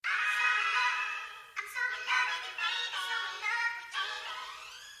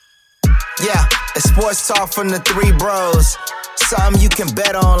Yeah, it's sports talk from the three bros. Something you can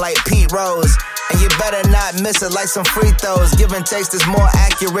bet on like Pete Rose. And you better not miss it like some free throws. Give and takes is more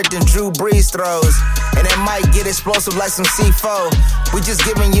accurate than Drew Brees throws. And it might get explosive like some C4. We just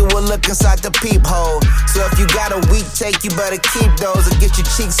giving you a look inside the peephole. So if you got a weak take, you better keep those or get your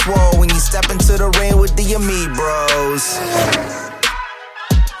cheeks swole when you step into the ring with the Ami Bros.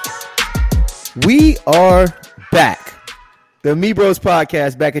 We are back. The Ami Bros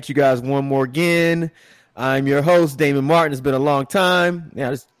podcast back at you guys one more again. I'm your host, Damon Martin. It's been a long time. Yeah,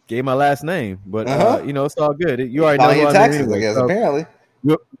 I just gave my last name, but it's all good. You already know who I am anyway. I guess, apparently.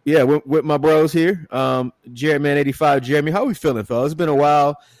 Yeah, with my bros here. Jared Man 85. Jeremy, how we feeling, fellas? It's been a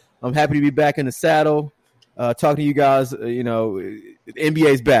while. I'm happy to be back in the saddle. Talking to you guys. The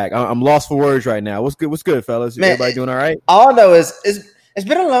NBA's back. I'm lost for words right now. What's good, fellas? Man, everybody doing all right? All I know is it's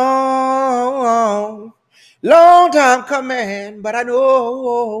been a long time coming, but I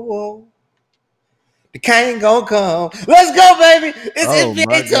know the king gonna come. Let's go, baby! It's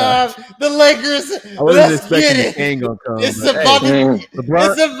NBA time. The Lakers. I wasn't expecting the king gonna come. It's about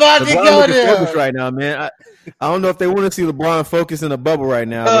to go there right now, man. I don't know if they want to see LeBron focus in a bubble right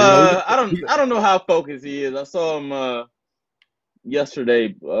now. I don't know how focused he is. I saw him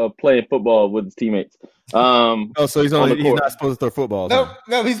yesterday playing football with his teammates. So he's not supposed to throw footballs. No,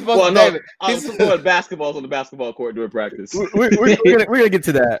 he's supposed to. He's throwing basketballs on the basketball court during practice. We're gonna get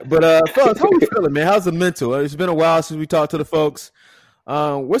to that, but fellas, how we feeling, man? How's the mental? It's been a while since we talked to the folks.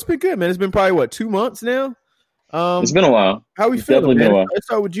 What's been good, man? It's been probably 2 months now. It's been a while. How we feeling, man? Let's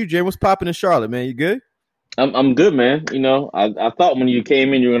start with you, Jay. What's popping in Charlotte, man? You good? I'm good, man. I thought when you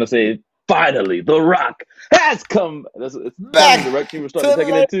came in, you were gonna say, "Finally, The Rock has come." It's back. The direction you were starting to take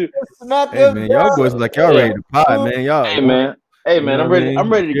it into. Hey man, y'all boys like y'all ready to pie, man. Y'all. Hey man, I'm ready.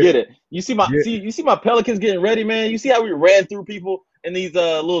 I'm ready to get it. You see my Pelicans getting ready, man. You see how we ran through people in these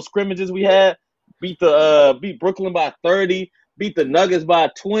little scrimmages we had. Beat Brooklyn by 30. Beat the Nuggets by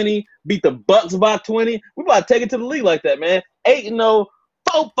 20. Beat the Bucks by 20. We about to take it to the league like that, man. 8-0,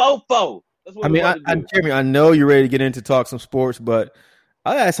 4-4-4. Jeremy, I know you're ready to get into talk some sports, but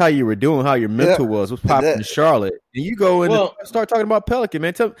I asked how you were doing, how your mental was popping in Charlotte, and you go in and start talking about Pelican,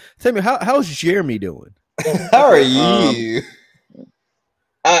 man. Tell me how's Jeremy doing? How are you?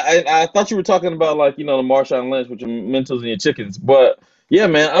 I thought you were talking about the Marshawn Lynch with your mentals and your chickens, but yeah,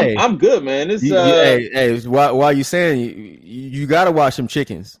 man, I'm good, man. It's why you saying you got to watch them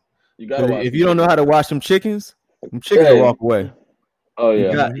chickens? You got to. If you don't know how to watch them chickens will walk away. Oh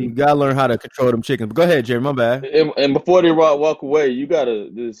yeah, you gotta learn how to control them chickens. But go ahead, Jerry. My bad. And before they walk away, you gotta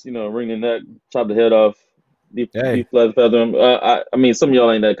just wring the neck, chop the head off, deep feather them. I mean, some of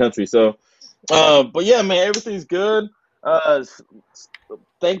y'all ain't that country, so. But yeah, man, everything's good.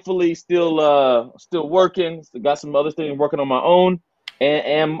 Thankfully, still working. Still got some other things working on my own,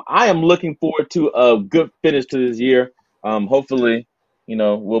 and I am looking forward to a good finish to this year. Hopefully,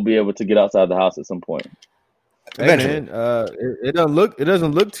 we'll be able to get outside the house at some point. Hey man, it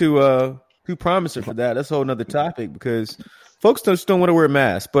doesn't look too promising for that. That's a whole nother topic because folks just don't want to wear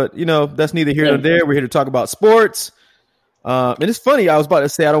masks. But that's neither here nor there. We're here to talk about sports. And it's funny. I was about to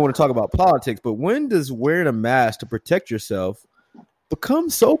say I don't want to talk about politics, but when does wearing a mask to protect yourself become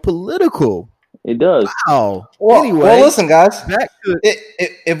so political? It does. Wow. Well, anyway, listen, guys. Back to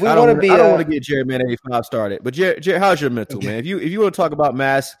if we want to be, I don't want to get Jared Man 85 started. But Jared, how's your mental, man? If you want to talk about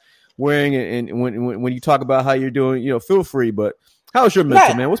masks wearing and when you talk about how you're doing, feel free. But how's your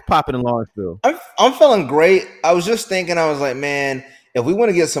mental, man? What's popping in Lawrenceville? I'm feeling great. I was just thinking, I was like, man, if we want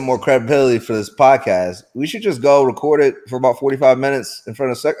to get some more credibility for this podcast, we should just go record it for about 45 minutes in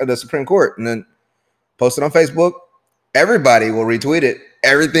front of the Supreme Court and then post it on Facebook. Everybody will retweet it.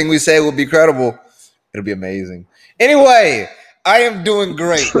 Everything we say will be credible. It'll be amazing. Anyway, I am doing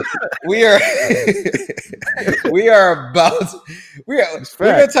great. We're going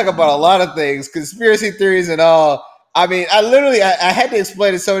to talk about a lot of things, conspiracy theories and all. I mean, I had to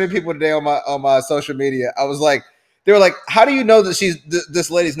explain to so many people today on my social media. I was like, they were like, how do you know that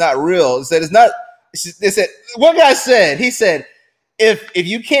this lady's not real? They said, it's not. They said, one guy said, he said, if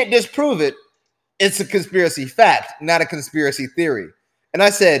you can't disprove it, it's a conspiracy fact, not a conspiracy theory. And I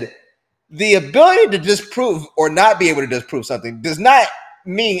said, the ability to disprove or not be able to disprove something does not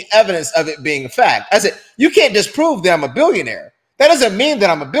mean evidence of it being a fact. I said, you can't disprove that I'm a billionaire. That doesn't mean that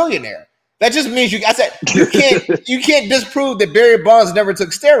I'm a billionaire. That just means you can't disprove that Barry Bonds never took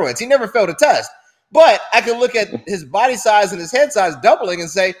steroids. He never failed a test. But I can look at his body size and his head size doubling and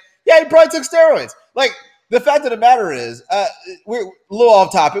say, yeah, he probably took steroids. Like, the fact of the matter is, we're a little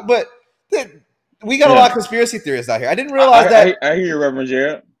off topic, but we got a lot of conspiracy theorists out here. I didn't realize that. I hear you, Reverend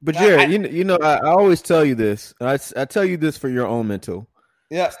Jared. But Jared, I always tell you this. I tell you this for your own mental.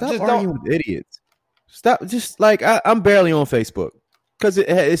 Yeah, stop arguing with idiots. Stop. Just like I'm barely on Facebook because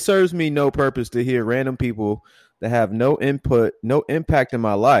it serves me no purpose to hear random people that have no input, no impact in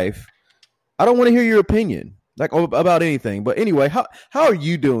my life. I don't want to hear your opinion like about anything. But anyway, how are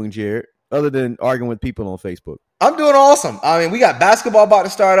you doing, Jared? Other than arguing with people on Facebook, I'm doing awesome. I mean, we got basketball about to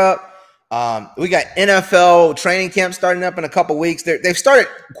start up. We got NFL training camp starting up in a couple weeks. They've started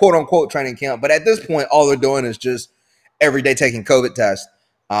quote unquote training camp, but at this point, all they're doing is just every day taking COVID tests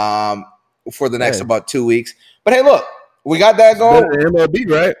for the next about 2 weeks. But hey, look, we got that going. MLB,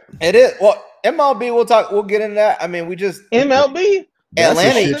 right? It is. Well, MLB, we'll get into that. I mean, we just MLB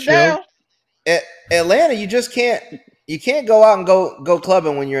Atlanta, you just can't go out and go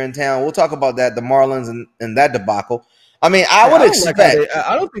clubbing when you're in town. We'll talk about that, the Marlins and that debacle. I mean, I would expect.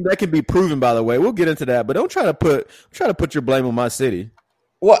 I don't think that can be proven, by the way. We'll get into that, but don't try to put your blame on my city.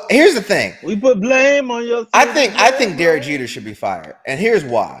 Well, here's the thing. We put blame on your city. I think Derek Jeter should be fired, and here's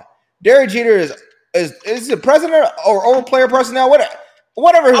why. Derek Jeter is the president or player personnel,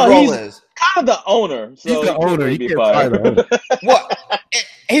 whatever his role is. Kind of the owner. So he's the owner. He can't fire the owner. What?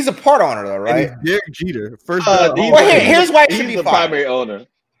 He's a part owner, though, right? And Derek Jeter, first. Here's why he should be the fired. Primary owner.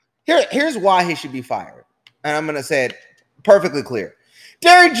 Here's why he should be fired, and I'm going to say it perfectly clear.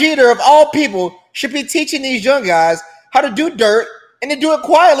 Derek Jeter, of all people, should be teaching these young guys how to do dirt and to do it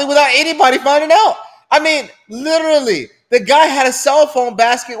quietly without anybody finding out. I mean, literally, the guy had a cell phone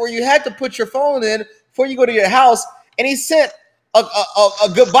basket where you had to put your phone in before you go to your house, and he sent a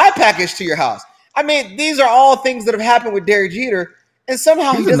goodbye package to your house. I mean, these are all things that have happened with Derek Jeter, and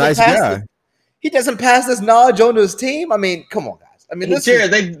somehow he doesn't pass this knowledge on to his team. I mean, come on, guys. I mean,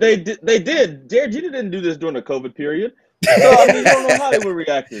 they did. Derek Jeter didn't do this during the COVID period. So I mean, you don't know how they would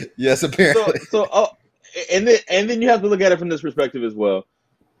react. Yes, apparently. And then you have to look at it from this perspective as well.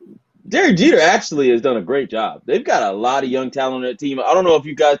 Derek Jeter actually has done a great job. They've got a lot of young talent on that team. I don't know if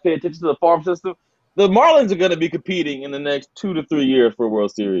you guys pay attention to the farm system. The Marlins are going to be competing in the next 2 to 3 years for a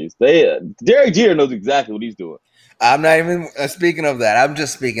World Series. Derek Jeter knows exactly what he's doing. I'm not even speaking of that. I'm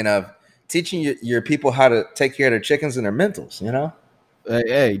just speaking of teaching your people how to take care of their chickens and their mentals, you know?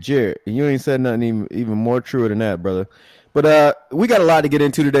 Hey, Jared, you ain't said nothing even more truer than that, brother. But we got a lot to get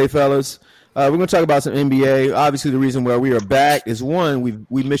into today, fellas. We're going to talk about some NBA. Obviously, the reason why we are back is, one,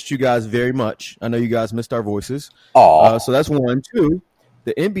 we missed you guys very much. I know you guys missed our voices. So that's one. Two,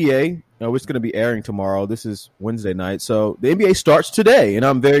 the NBA, which is going to be airing tomorrow. This is Wednesday night. So the NBA starts today, and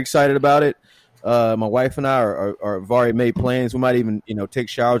I'm very excited about it. My wife and I have already made plans. We might even, take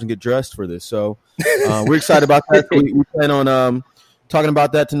showers and get dressed for this. So we're excited about that. We plan on talking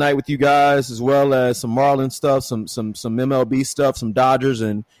about that tonight with you guys, as well as some Marlins stuff, some MLB stuff, some Dodgers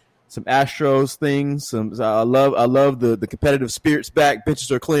and some Astros things. I love the competitive spirits back.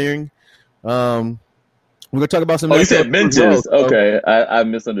 Benches are clearing. We're gonna talk about some. Oh, you said benches? Okay, I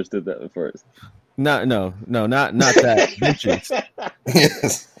misunderstood that at first. No, not that benches.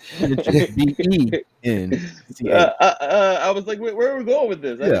 Yes. BENCH. I was like, where are we going with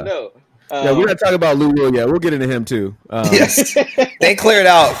this? I didn't know. Yeah, we're not talking about Lou Will yet. We'll get into him too. Yes, they cleared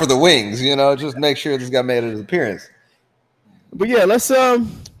out for the wings. Just make sure this guy made his appearance. But yeah, let's start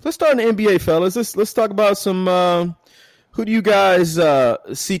in the NBA, fellas. Let's talk about some. Who do you guys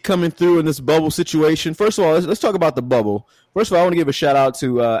see coming through in this bubble situation? First of all, let's talk about the bubble. First of all, I want to give a shout out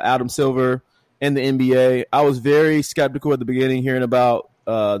to Adam Silver and the NBA. I was very skeptical at the beginning hearing about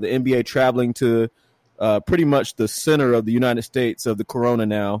the NBA traveling to pretty much the center of the United States of the corona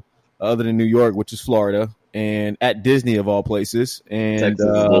now, other than New York, which is Florida, and at Disney of all places. And Texas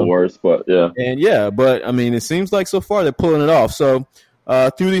is a little worse, but yeah. But I mean, it seems like so far they're pulling it off. So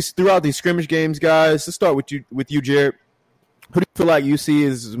throughout these scrimmage games, guys, let's start with you, Jared. Who do you feel like you see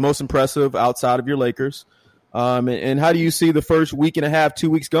is most impressive outside of your Lakers? And how do you see the first week and a half, 2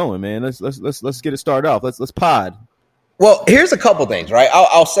 weeks going, man? Let's get it started off. Let's pod. Well, here's a couple things, right?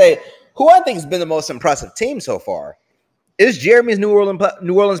 I'll say who I think has been the most impressive team so far is Jeremy's New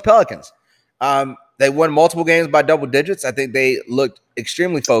Orleans Pelicans. They won multiple games by double digits. I think they looked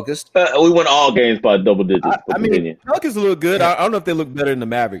extremely focused. We won all games by double digits. Pelicans look good. I don't know if they look better than the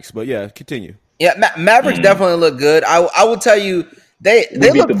Mavericks, but yeah, continue. Yeah, Mavericks definitely look good. I will tell you, they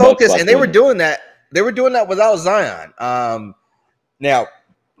look focused, and they were doing that. They were doing that without Zion. Now,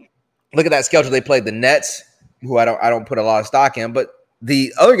 look at that schedule. They played the Nets, who I don't put a lot of stock in, but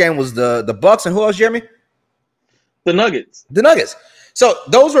the other game was the Bucks, and who else, Jeremy? The Nuggets. So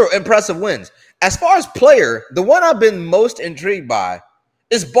those were impressive wins. As far as player, the one I've been most intrigued by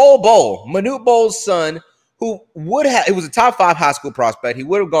is Bol, Manute Bol's son, who he was a top 5 high school prospect. He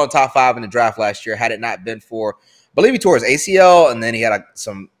would have gone top 5 in the draft last year had it not been for, I believe he tore his ACL, and then he had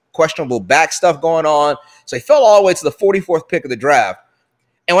some questionable back stuff going on. So he fell all the way to the 44th pick of the draft.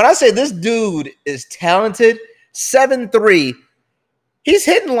 And when I say this dude is talented, 7'3", he's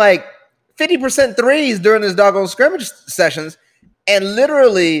hitting like 50% threes during his doggone scrimmage sessions. And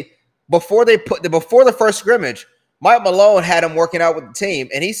literally before the first scrimmage, Mike Malone had him working out with the team,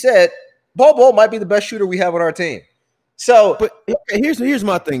 and he said, Bobo might be the best shooter we have on our team. So, but here's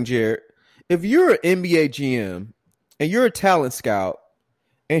my thing, Jared. If you're an NBA GM and you're a talent scout,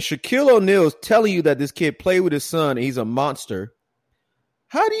 and Shaquille O'Neal's telling you that this kid played with his son and he's a monster,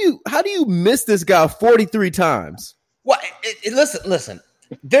 how do you miss this guy 43 times? Well, listen.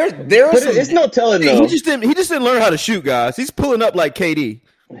 It's no telling though. He just didn't learn how to shoot, guys. He's pulling up like KD.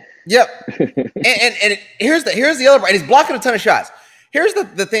 Yep. and here's the other part. He's blocking a ton of shots. Here's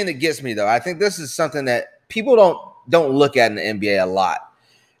the thing that gets me though. I think this is something that people don't look at in the NBA a lot.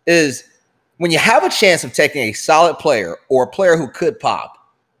 Is when you have a chance of taking a solid player or a player who could pop.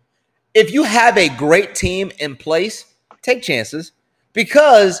 If you have a great team in place, take chances,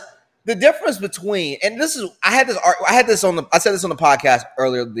 because the difference between, and this is, I said this on the podcast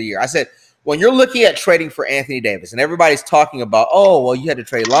earlier in the year. I said, when you're looking at trading for Anthony Davis and everybody's talking about, oh, well, you had to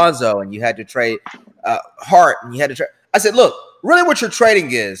trade Lonzo and you had to trade Hart and you had to trade. I said, look, really what you're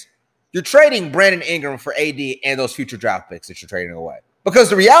trading is you're trading Brandon Ingram for AD and those future draft picks that you're trading away. Because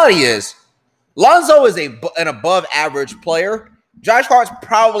the reality is Lonzo is an above average player. Josh Hart's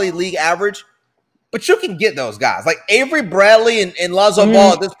probably league average, but you can get those guys like Avery Bradley and Lonzo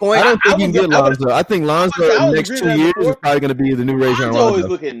Ball at this point. I don't think you can get Lonzo. I think Lonzo in the next 2 years is probably going to be the new Rajon Rondo. Lonzo is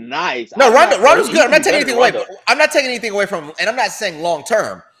looking nice. No, Rondo's good. I'm not taking anything away. I'm not taking anything away from him, and I'm not saying long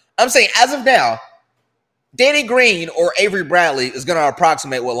term. I'm saying as of now, Danny Green or Avery Bradley is going to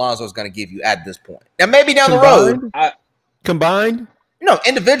approximate what Lonzo is going to give you at this point. Now, maybe down the road. Combined? No,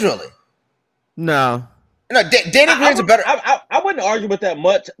 individually. No. No, Danny Green's a better. I wouldn't argue with that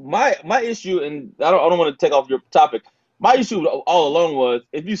much. My issue, and I don't want to take off your topic. My issue all along was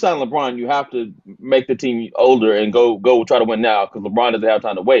if you sign LeBron, you have to make the team older and go try to win now because LeBron doesn't have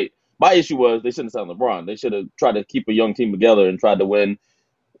time to wait. My issue was they shouldn't sign LeBron. They should have tried to keep a young team together and tried to win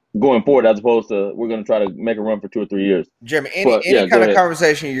going forward, as opposed to we're going to try to make a run for 2 or 3 years. Jeremy, any kind of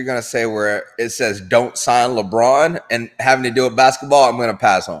conversation you're going to say where it says don't sign LeBron and having to do with basketball, I'm going to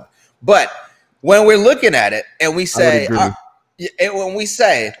pass on. But when we're looking at it and we say, all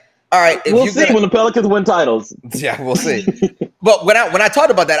right, we'll see when the Pelicans win titles. Yeah, we'll see. But when I talked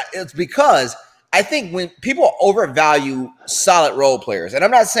about that, it's because I think when people overvalue solid role players, and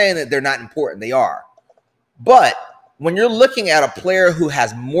I'm not saying that they're not important, they are. But when you're looking at a player who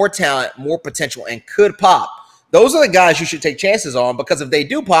has more talent, more potential, and could pop, those are the guys you should take chances on, because if they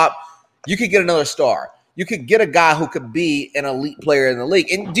do pop, you could get another star. You could get a guy who could be an elite player in the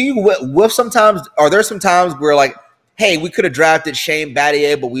league. And do you whiff sometimes? Are there some times where like, hey, we could have drafted Shane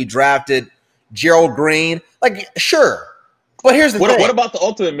Battier, but we drafted Gerald Green? Like, sure. But here's the thing. What about the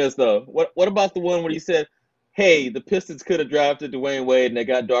ultimate miss, though? What about the one where he said, hey, the Pistons could have drafted Dwayne Wade and they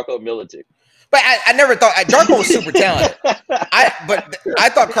got Darko Milicic? But I never thought Darko was super talented. But I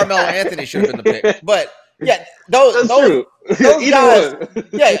thought Carmelo Anthony should have been the pick. But yeah, those guys.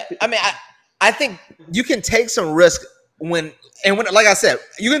 Yeah, I mean, I think you can take some risk when like I said,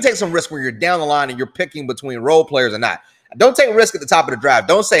 you can take some risk when you're down the line and you're picking between role players or not. Don't take risk at the top of the draft.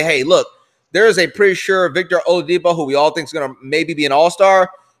 Don't say, hey, look, there is a pretty sure Victor Oladipo who we all think is going to maybe be an all-star,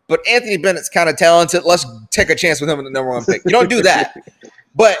 but Anthony Bennett's kind of talented. Let's take a chance with him in the number one pick. You don't do that.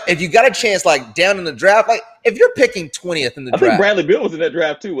 But if you got a chance like down in the draft, like if you're picking 20th in the draft. I think Bradley Beal was in that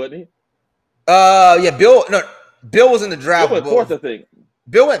draft too, wasn't he? Yeah, Bill was in the draft. Bill went fourth, I think.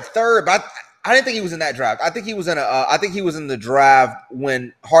 Bill went third, but I didn't think he was in that draft. I think he was in the draft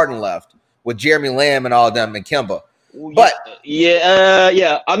when Harden left with Jeremy Lamb and all of them and Kemba. But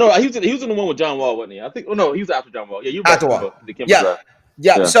yeah. I know he was in the one with John Wall, wasn't he? I think. Oh no, he was after John Wall. Yeah, you after Wall. The Kemba draft.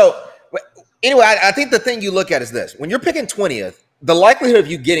 Yeah. So anyway, I think the thing you look at is this: when you're picking 20th, the likelihood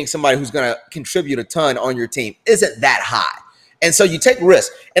of you getting somebody who's going to contribute a ton on your team isn't that high, and so you take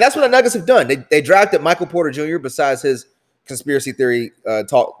risks, and that's what the Nuggets have done. They drafted Michael Porter Jr. besides his conspiracy theory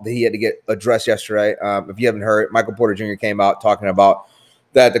talk that he had to get addressed yesterday. If you haven't heard, Michael Porter Jr. came out talking about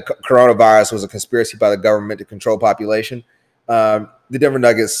that the coronavirus was a conspiracy by the government to control population. The Denver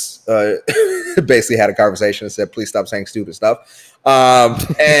Nuggets basically had a conversation and said, please stop saying stupid stuff.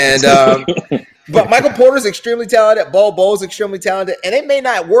 But Michael Porter's extremely talented. Bo's extremely talented. And it may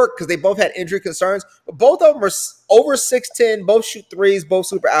not work because they both had injury concerns, but both of them are over 6'10", both shoot threes, both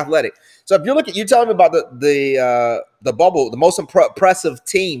super athletic. So if you're telling me about the bubble, the most impressive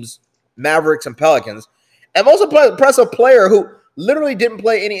teams, Mavericks and Pelicans, and most impressive player who literally didn't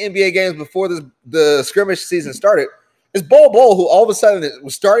play any NBA games before the scrimmage season started is Bol, who all of a sudden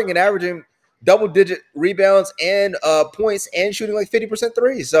was starting and averaging double-digit rebounds and points and shooting like 50%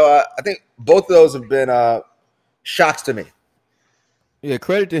 threes. So I think both of those have been shocks to me. Yeah,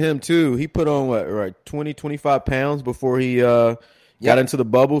 credit to him too. He put on 20, 25 pounds before he got into the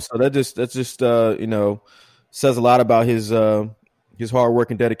bubble. So that just says a lot about his hard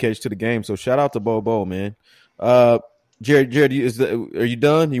work and dedication to the game. So shout out to Bobo, man. Jared, are you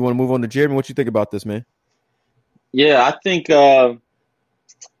done? You want to move on to Jeremy? What you think about this, man? Yeah, I think the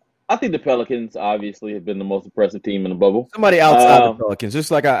Pelicans obviously have been the most impressive team in the bubble. Somebody outside the Pelicans,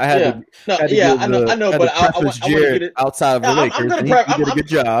 just like I had I know, but I want to get it outside of the Lakers. I'm he did a good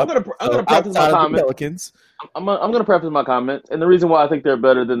job. I'm going to preface my comment. Pelicans. I'm going to preface my comment, and the reason why I think they're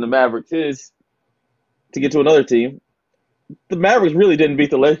better than the Mavericks is to get to another team. The Mavericks really didn't beat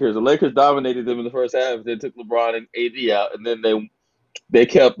the Lakers. The Lakers dominated them in the first half. They took LeBron and AD out, and then they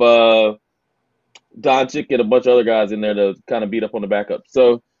kept Doncic and a bunch of other guys in there to kind of beat up on the backup.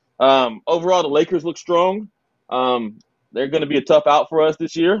 So overall, the Lakers look strong. They're going to be a tough out for us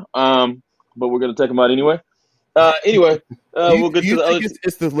this year, but we're going to take them out anyway. We'll get to the other.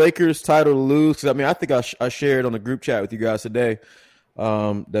 It's the Lakers' title to lose. I mean, I think I shared on the group chat with you guys today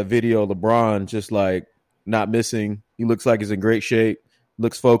that video of LeBron just like not missing. He looks like he's in great shape.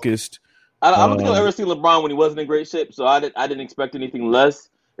 Looks focused. I don't think I've ever seen LeBron when he wasn't in great shape, so I didn't expect anything less,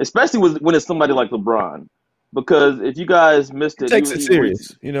 especially when it's somebody like LeBron. Because if you guys missed it, he takes it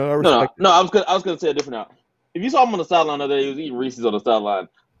serious. I respect No, I was gonna say it different now. If you saw him on the sideline the other day, he was eating Reese's on the sideline.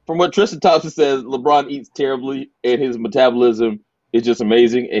 From what Tristan Thompson says, LeBron eats terribly, and his metabolism is just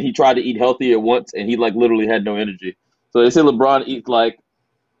amazing. And he tried to eat healthy at once, and he like literally had no energy. So they say LeBron eats like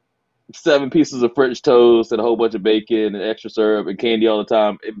 7 pieces of French toast and a whole bunch of bacon and extra syrup and candy all the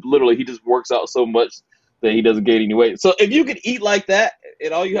time. Literally, he just works out so much that he doesn't gain any weight. So if you can eat like that,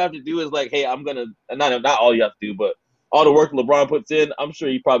 and all you have to do is like, hey, I'm gonna not all you have to do, but all the work LeBron puts in, I'm sure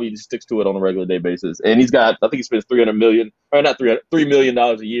he probably just sticks to it on a regular day basis. And he's got, I think he spends $3 million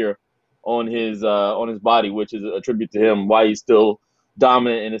a year on his body, which is a tribute to him why he's still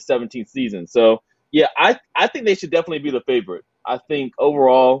dominant in his 17th season. So yeah, I think they should definitely be the favorite. I think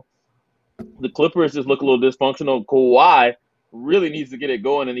overall the Clippers just look a little dysfunctional. Kawhi really needs to get it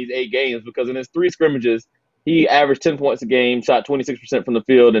going in these 8 games because in his 3 scrimmages, he averaged 10 points a game, shot 26% from the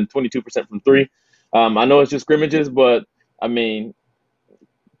field and 22% from 3. I know it's just scrimmages, but I mean,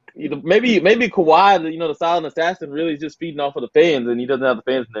 maybe Kawhi, the silent assassin, really is just feeding off of the fans, and he doesn't have the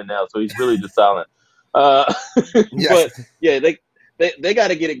fans in there now, so he's really just silent. But yeah, they got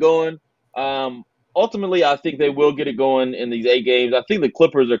to get it going. Ultimately, I think they will get it going in these 8 games. I think the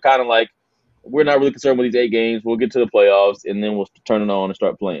Clippers are kind of like, we're not really concerned with these 8 games. We'll get to the playoffs, and then we'll turn it on and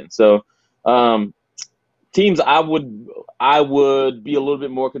start playing. So, teams I would be a little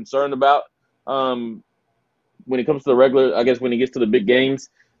bit more concerned about when it comes to the regular. I guess when it gets to the big games,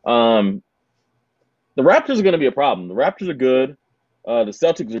 the Raptors are going to be a problem. The Raptors are good. The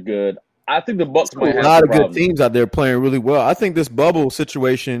Celtics are good. I think the Bucks might have a lot of good teams out there playing really well. I think this bubble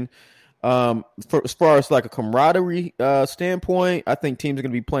situation. As far as like a camaraderie standpoint, I think teams are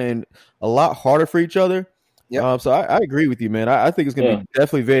going to be playing a lot harder for each other. Yep. So I agree with you, man. I think it's going to be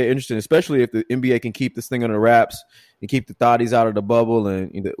definitely very interesting, especially if the NBA can keep this thing under wraps and keep the thotties out of the bubble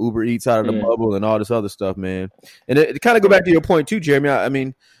and the Uber Eats out of the bubble and all this other stuff, man. And it kind of go back to your point too, Jeremy. I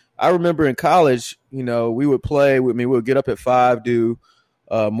mean, I remember in college, we would play. We would get up at 5, do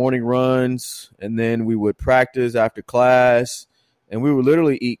morning runs, and then we would practice after class. And we would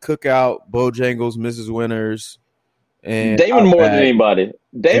literally eat Cookout, Bojangles, Mrs. Winners, and Damon more than anybody.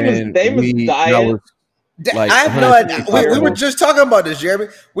 Damon's diet. I have no idea. We were just talking about this, Jeremy.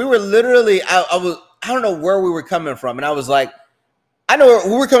 We were literally. I don't know where we were coming from, and I was like, I know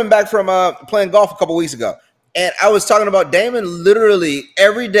we were coming back from playing golf a couple weeks ago, and I was talking about Damon. Literally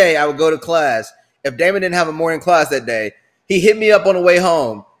every day, I would go to class. If Damon didn't have a morning class that day, he hit me up on the way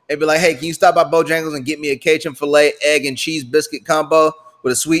home. They'd be like, hey, can you stop by Bojangles and get me a Cajun filet, egg, and cheese biscuit combo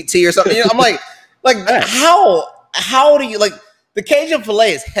with a sweet tea or something? I'm like how do you like the Cajun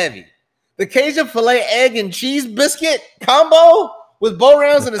filet is heavy. The Cajun filet, egg, and cheese biscuit combo with bow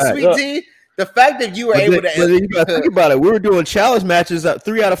rounds and a sweet tea. The fact that you were able to you gotta think about it. We were doing challenge matches at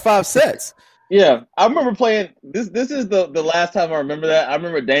 3 out of 5 sets. Yeah, I remember playing this. This is the last time I remember that. I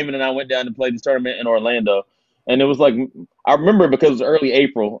remember Damon and I went down to play this tournament in Orlando. And it was like, I remember because it was early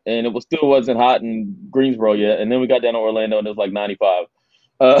April and it still wasn't hot in Greensboro yet. And then we got down to Orlando and it was like 95.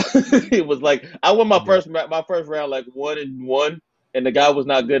 It was like, I won my first round like 1-1 and the guy was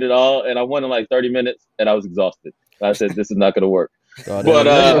not good at all. And I won in like 30 minutes and I was exhausted. I said, this is not going to work.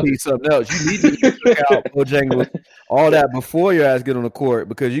 But need something else. You need to check out Bojangles, all that before your ass get on the court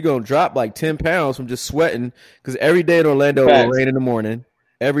because you're going to drop like 10 pounds from just sweating because every day in Orlando it will rain in the morning.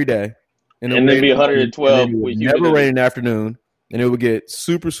 Every day. and then be 112 with humidity. Never rain in the afternoon, and it would get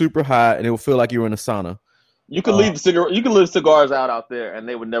super, super hot, and it would feel like you were in a sauna. You could leave cigars out there, and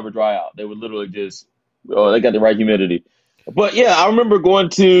they would never dry out. They would literally just, they got the right humidity. But yeah, I remember going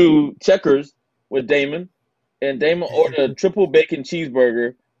to Checkers with Damon, and Damon ordered a triple bacon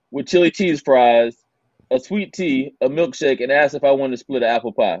cheeseburger with chili cheese fries, a sweet tea, a milkshake, and asked if I wanted to split an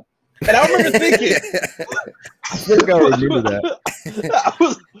apple pie. And I remember thinking, I think I remember that.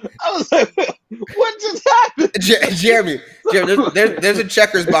 I was like, what just happened? Jeremy, there's a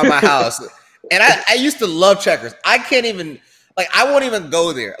Checkers by my house, and I used to love Checkers. I can't even, I won't even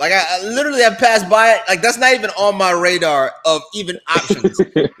go there. I literally have passed by it. That's not even on my radar of even options.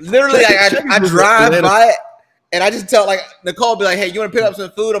 Literally, I drive by it, and I just tell, Nicole be like, hey, you want to pick up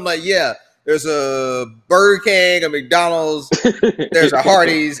some food? I'm like, yeah. There's a Burger King, a McDonald's, there's a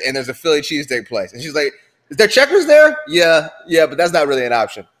Hardee's, and there's a Philly cheesesteak place. And she's like, is there Checkers there? Yeah, but that's not really an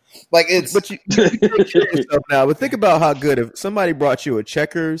option. It's. But you take care of yourself now. But think about how good if somebody brought you a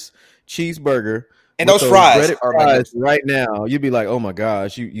Checkers cheeseburger and those fries right now, you'd be like, oh my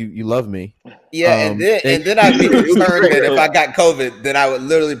gosh, you love me. Yeah, and then I'd be concerned that if I got COVID, then I would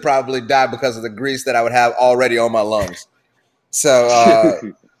literally probably die because of the grease that I would have already on my lungs. So.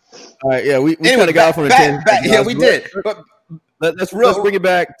 All right, yeah, we kind of got off on a tangent. Yeah, we did. But let's bring it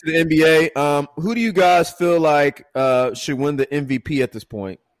back to the NBA. Who do you guys feel like should win the MVP at this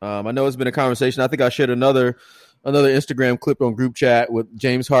point? I know it's been a conversation. I think I shared another Instagram clip on group chat with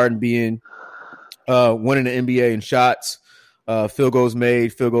James Harden being winning the NBA in shots, field goals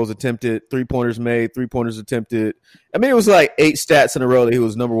made, field goals attempted, 3-pointers made, 3-pointers attempted. I mean, it was 8 stats in a row that he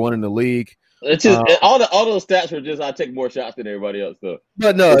was number one in the league. It's just all those stats were just I take more shots than everybody else. So.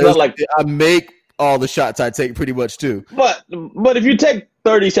 But no, it's not I make all the shots I take pretty much too. But if you take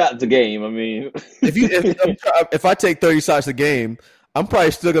 30 shots a game, I mean, if I take 30 shots a game, I'm probably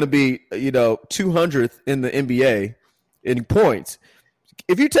still going to be 200th in the NBA in points.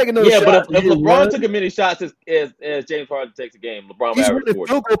 If you take another shot, but if LeBron took as many shots as James Harden takes a game, LeBron would average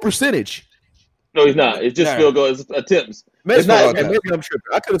 40. Field goal percentage. No, he's not. It's just field goals. It's attempts. Maybe I'm tripping.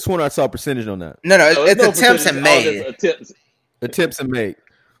 I could have sworn I saw a percentage on that. No, it's attempts and made. Attempts and made.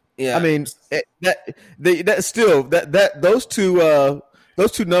 Yeah, I mean those two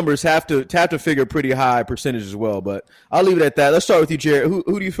numbers have to figure pretty high percentage as well. But I'll leave it at that. Let's start with you, Jared.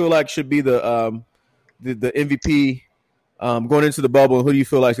 Who do you feel like should be the MVP going into the bubble? And who do you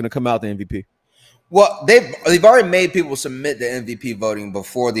feel like is going to come out the MVP? Well, they've already made people submit the MVP voting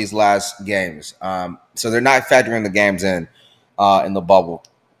before these last games, so they're not factoring the games in the bubble.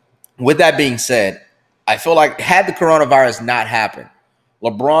 With that being said, I feel like had the coronavirus not happened,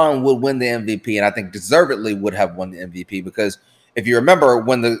 LeBron would win the MVP, and I think deservedly would have won the MVP because if you remember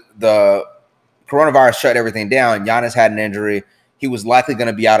when the coronavirus shut everything down, Giannis had an injury. He was likely going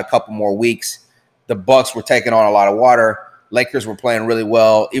to be out a couple more weeks. The Bucks were taking on a lot of water. Lakers were playing really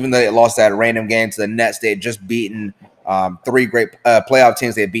well. Even though they lost that random game to the Nets, they had just beaten 3 great playoff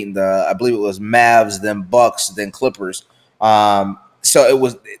teams. They had beaten I believe it was Mavs, then Bucks, then Clippers. So it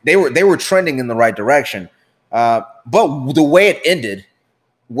was they were trending in the right direction. But the way it ended,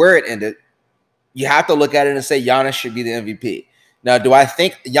 where it ended, you have to look at it and say Giannis should be the MVP. Now, do I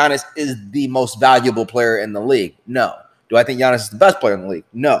think Giannis is the most valuable player in the league? No. Do I think Giannis is the best player in the league?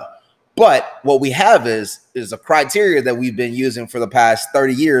 No. But what we have is a criteria that we've been using for the past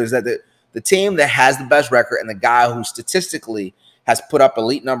 30 years that the team that has the best record and the guy who statistically has put up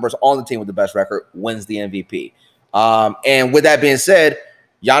elite numbers on the team with the best record wins the MVP. And with that being said,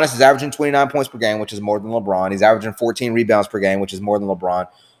 Giannis is averaging 29 points per game, which is more than LeBron. He's averaging 14 rebounds per game, which is more than LeBron.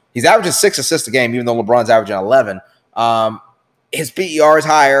 He's averaging 6 assists a game, even though LeBron's averaging 11. His PER is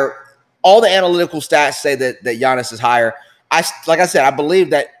higher. All the analytical stats say that Giannis is higher. Like I said, I believe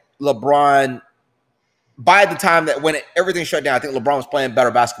that LeBron, by the time that when everything shut down, I think LeBron was playing better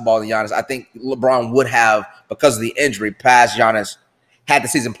basketball than Giannis. I think LeBron would have, because of the injury, passed Giannis had the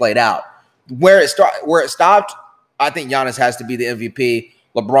season played out. Where it stopped, I think Giannis has to be the MVP.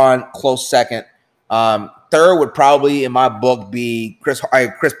 LeBron, close second. Third would probably, in my book, be Chris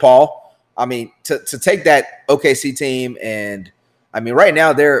Paul. I mean, to take that OKC team, and I mean, right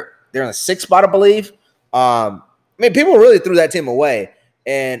now they're in the 6th spot, I believe. People really threw that team away.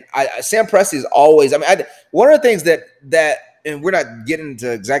 And Sam Presti is always. I mean, one of the things that, and we're not getting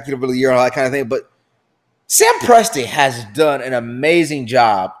into executive of the year and all that kind of thing, but Sam Presti has done an amazing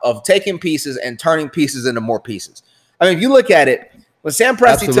job of taking pieces and turning pieces into more pieces. I mean, if you look at it, when Sam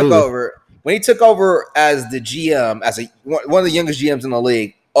Presti took over as the GM, as one of the youngest GMs in the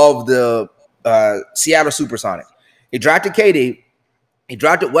league of the Seattle Supersonics, he drafted KD. He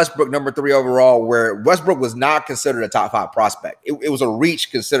drafted Westbrook number 3 overall, where Westbrook was not considered a top 5 prospect. It was a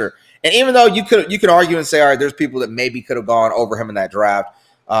reach consider. And even though you could argue and say, all right, there's people that maybe could have gone over him in that draft.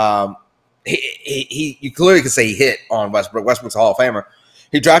 You clearly could say he hit on Westbrook. Westbrook's a Hall of Famer.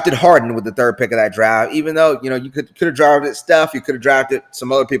 He drafted Harden with the third pick of that draft, even though, you could have drafted Steph, you could have drafted some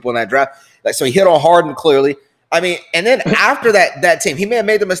other people in that draft. So he hit on Harden clearly. I mean, and then after that team, he may have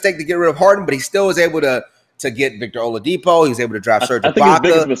made the mistake to get rid of Harden, but he still was able to get Victor Oladipo. He was able to draft Serge Ibaka. I think his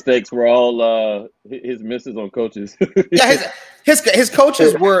biggest mistakes were all his misses on coaches. His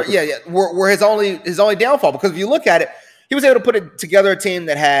coaches were his only downfall, because if you look at it, he was able to put together a team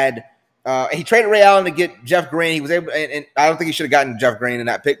that had. He traded Ray Allen to get Jeff Green. He was able, and I don't think he should have gotten Jeff Green in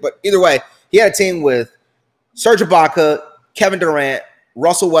that pick. But either way, he had a team with Serge Ibaka, Kevin Durant,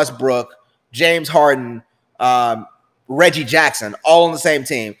 Russell Westbrook, James Harden, Reggie Jackson, all on the same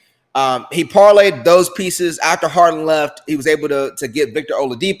team. He parlayed those pieces after Harden left. He was able to get Victor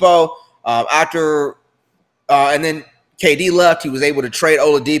Oladipo and then KD left. He was able to trade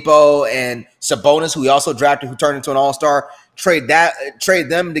Oladipo and Sabonis, who he also drafted, who turned into an all-star. Trade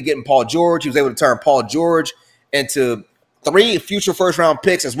them to get Paul George. He was able to turn Paul George into 3 future first-round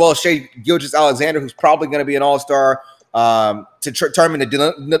picks, as well as Shai Gilgeous-Alexander, who's probably going to be an all-star, to turn him into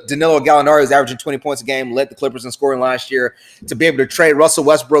Danilo Gallinari, who's averaging 20 points a game, led the Clippers in scoring last year, to be able to trade Russell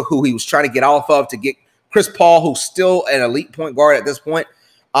Westbrook, who he was trying to get off of, to get Chris Paul, who's still an elite point guard at this point.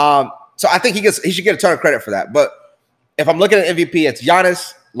 So I think he should get a ton of credit for that. But if I'm looking at MVP, it's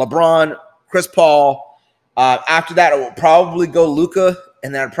Giannis, LeBron, Chris Paul. After that, it will probably go Luka,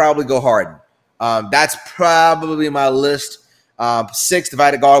 and then I'd probably go Harden. That's probably my list. 6th, if I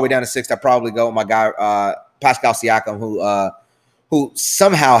had to go all the way down to 6th, I'd probably go with my guy Pascal Siakam, who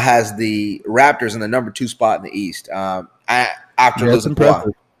somehow has the Raptors in the number 2 spot in the East. After losing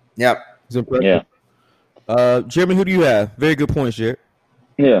Kawhi. Yep, it's impressive. Yeah. Jeremy, who do you have? Very good points, Jared.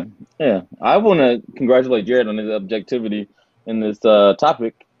 Yeah. I want to congratulate Jared on his objectivity in this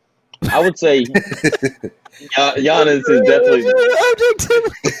topic. I would say Giannis is definitely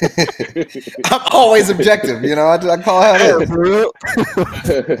objective. I'm always objective, I call it out for real.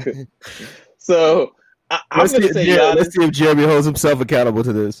 So I'm going to say Giannis. Let's see if Jeremy holds himself accountable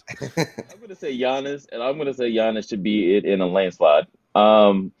to this. I'm going to say Giannis, and I'm going to say Giannis should be it in a landslide.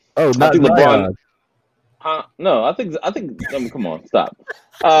 Not LeBron. No, I think. Come on, stop.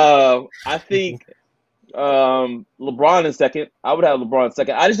 I think. LeBron in second. I would have LeBron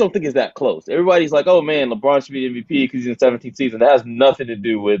second. I just don't think it's that close. Everybody's like, "Oh man, LeBron should be MVP because he's in 17th season." That has nothing to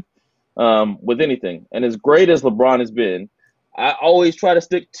do with anything. And as great as LeBron has been, I always try to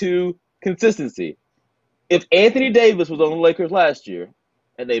stick to consistency. If Anthony Davis was on the Lakers last year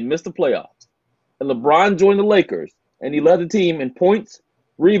and they missed the playoffs, and LeBron joined the Lakers and he led the team in points,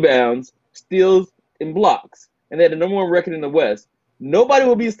 rebounds, steals, and blocks, and they had the number 1 record in the West, nobody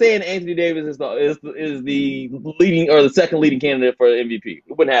will be saying Anthony Davis is the leading or the second leading candidate for the MVP.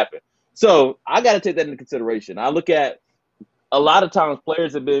 It wouldn't happen. So I got to take that into consideration. I look at a lot of times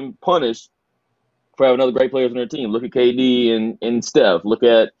players have been punished for having other great players on their team. Look at KD and Steph. Look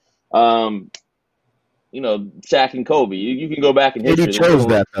at Shaq and Kobe. You can go back and history. KD chose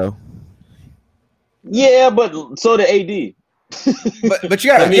that though. Yeah, but so did AD. but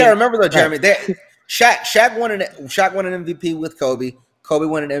you gotta remember though, Jeremy. Shaq won an MVP with Kobe. Kobe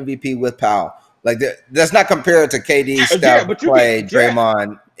won an MVP with Powell. Like that's not compared to KD, Steph, Clay,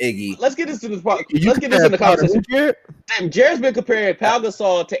 Draymond, Iggy. Let's get this in the conversation. Jared's been comparing Pau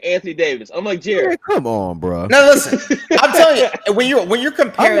Gasol to Anthony Davis. I'm like, Jared, come on, bro. No, listen. I'm telling you, when you're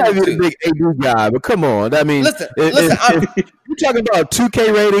comparing, I'm not a big AD guy, but come on. I mean, listen. If you're talking about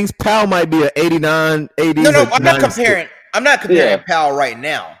 2K ratings, Powell might be an 89. AD. No, I'm not comparing. I'm not comparing Powell right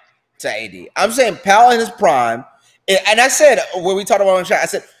now to AD. I'm saying Powell in his prime, and I said when we talked about on shot, I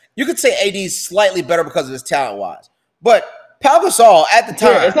said you could say AD is slightly better because of his talent wise, but Pau Gasol at the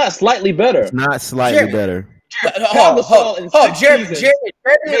time, it's not slightly better. It's not slightly better. Pau Gasol in 6 seasons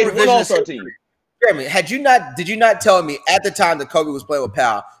made one All-Star team. Jeremy, did you not tell me at the time that Kobe was playing with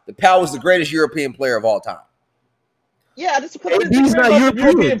Powell that Powell was the greatest European player of all time? Yeah, that's because he's not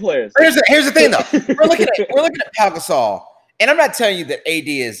European players. Here's the thing though. We're looking at Pau Gasol. And I'm not telling you that AD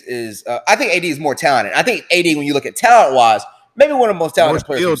is I think AD is more talented. I think AD, when you look at talent-wise, maybe one of the most talented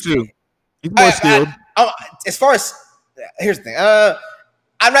players. Too. He's more skilled. As far as here's the thing.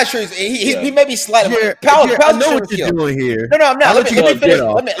 I'm not sure he may be slightly. I know what you're doing here. No, I'm not. Let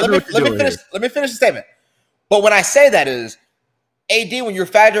me finish the statement. But when I say that is AD, when you're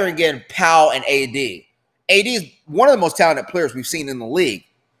factoring in Powell and AD is one of the most talented players we've seen in the league.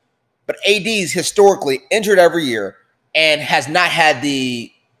 But AD's historically injured every year. And has not had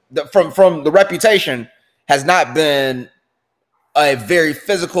from the reputation has not been a very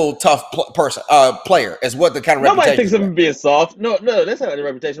physical, tough player is what the kind of nobody reputation thinks of him being soft. No, that's not the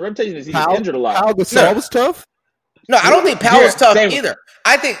reputation. The reputation is he's injured a lot. Pau Gasol was tough. No, I don't think Pau was tough either.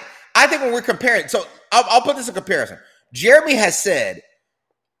 I think when we're comparing, so I'll put this in comparison. Jeremy has said,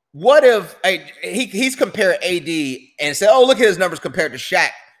 what if he's compared AD and said, oh, look at his numbers compared to Shaq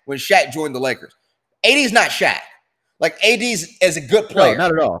when Shaq joined the Lakers. AD's not Shaq. Like, AD's is a good player. No,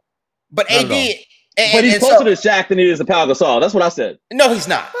 not at all. But not AD... but he's closer to Shaq than he is to Pau Gasol. That's what I said. No, he's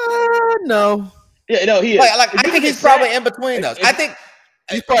not. No. Yeah, no, he is. Like I think he's probably in between those. I think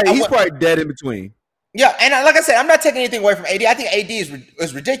he's probably dead in between. Yeah, and like I said, I'm not taking anything away from AD. I think AD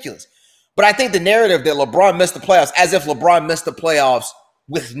is ridiculous. But I think the narrative that LeBron missed the playoffs, as if LeBron missed the playoffs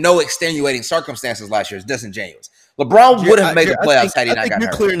with no extenuating circumstances last year, is disingenuous. LeBron would have made the playoffs had he not gotten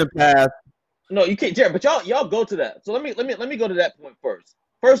hurt. Clearing the path. No, you can't, Jared. But y'all go to that. So let me go to that point first.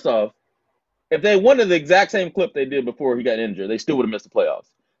 First off, if they won the exact same clip they did before he got injured, they still would have missed the playoffs.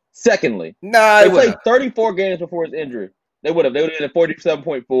 Secondly, they played 34 games before his injury. They would have been at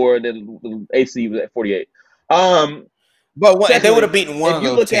 47.4, and then the AC was at 48. But secondly, they would have beaten one of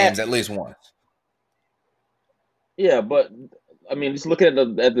those teams at least once. Yeah, but I mean, just looking at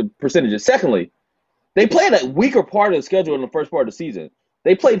the percentages. Secondly, they played a weaker part of the schedule in the first part of the season.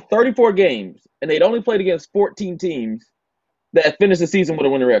 They played 34 games, and they'd only played against 14 teams that finished the season with a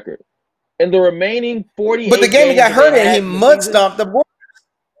winning record. And the remaining 48 But the game he got hurt in, he mud stomped the Warriors.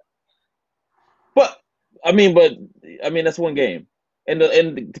 But I mean, that's one game.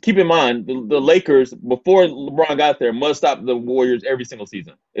 And keep in mind, the Lakers, before LeBron got there, mud stopped the Warriors every single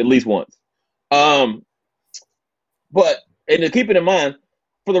season, at least once. But to keep it in mind,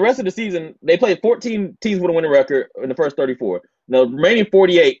 for the rest of the season, they played 14 teams with a winning record in the first 34. Now, the remaining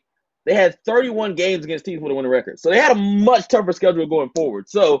 48, they had 31 games against teams with a winning record. So they had a much tougher schedule going forward.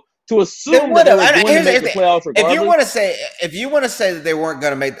 So to assume that they were going to make the playoffs regardless. If you want to say that they weren't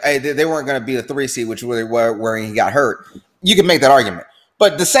going to be the 3 seed, which really where he got hurt, you can make that argument.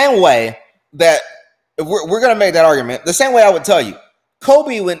 But the same way that if we're going to make that argument, the same way I would tell you,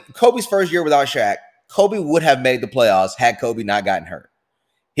 when Kobe's first year without Shaq, Kobe would have made the playoffs had Kobe not gotten hurt.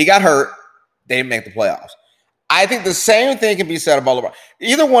 He got hurt. They didn't make the playoffs. I think the same thing can be said about LeBron.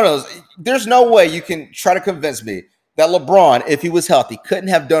 Either one of those, there's no way you can try to convince me that LeBron, if he was healthy, couldn't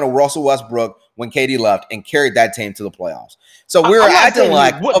have done a Russell Westbrook when KD left and carried that team to the playoffs. So we're acting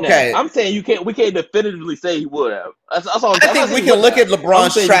like, okay. I'm saying we can't definitively say he would have. That's all. I think we can look at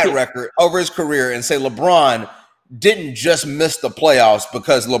LeBron's track record over his career and say LeBron didn't just miss the playoffs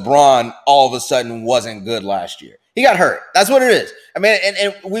because LeBron all of a sudden wasn't good last year. He got hurt. That's what it is. I mean,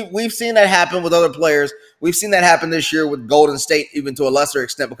 and we've seen that happen with other players. We've seen that happen this year with Golden State, even to a lesser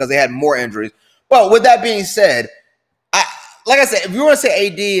extent because they had more injuries. But with that being said, like I said, if you want to say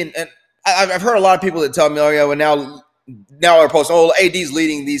AD, and I've heard a lot of people that tell me, oh yeah, well now they're posting, oh, AD's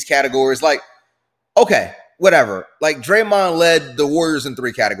leading these categories. Like, okay, whatever. Like Draymond led the Warriors in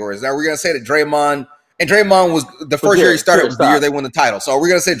 3 categories. Now we're gonna say that Draymond was the first year he started was the year they won the title. So are we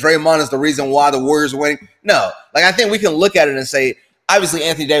gonna say Draymond is the reason why the Warriors are winning? No. Like I think we can look at it and say, obviously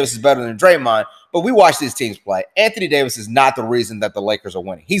Anthony Davis is better than Draymond, but we watch these teams play. Anthony Davis is not the reason that the Lakers are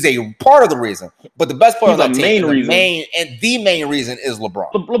winning. He's a part of the reason, but the best player on that team, the main reason is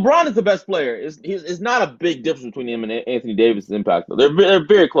LeBron. LeBron is the best player. It's not a big difference between him and Anthony Davis' impact, though. They're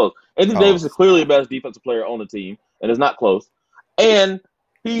very close. Anthony Davis is clearly the best defensive player on the team, and it's not close. And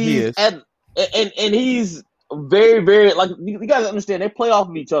he's very, very, like, you guys understand, they play off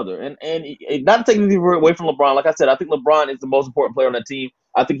of each other. And not taking anything away from LeBron, like I said, I think LeBron is the most important player on that team.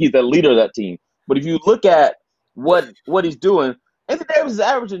 I think he's the leader of that team. But if you look at what he's doing, Anthony Davis is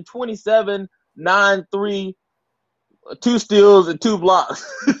averaging 27, 9, 3, 2 steals, and 2 blocks.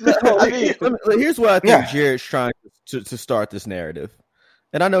 Here's what I think Jared's trying to start this narrative.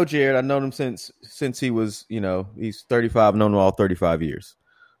 And I know Jared. I've known him since he was, he's 35. I've known him all 35 years.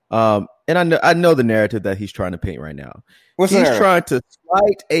 And I know the narrative that he's trying to paint right now. He's trying to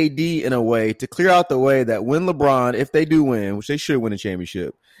slight AD in a way to clear out the way that when LeBron, if they do win, which they should win a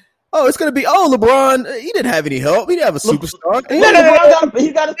championship, it's going to be, LeBron, he didn't have any help. He didn't have a superstar. He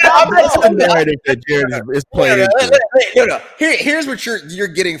got his narrative that Jared is playing. Here's what you're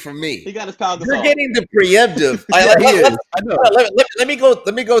getting from me. He got his power. You're getting the preemptive.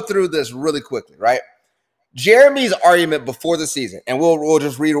 Let me go through this really quickly, right? Jeremy's argument before the season, and we'll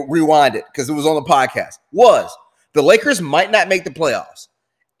just rewind it because it was on the podcast, was the Lakers might not make the playoffs.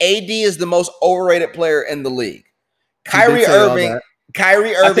 AD is the most overrated player in the league. Kyrie Irving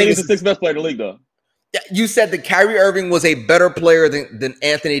I think he's the 6th best player in the league, though. You said that Kyrie Irving was a better player than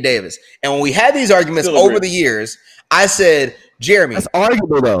Anthony Davis. And when we had these arguments over the years, I said, Jeremy. That's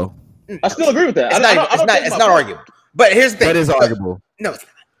arguable, though. I still agree with that. It's not arguable. But here's the thing. That is arguable. No,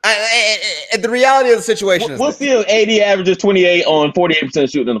 the reality of the situation is we'll see if AD averages 28 on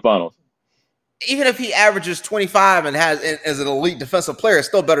 48% shooting in the finals. Even if he averages 25 and is an elite defensive player, it's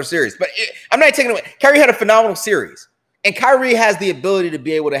still a better series. But I'm not taking it away. Kyrie had a phenomenal series. And Kyrie has the ability to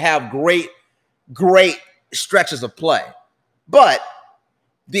be able to have great stretches of play. But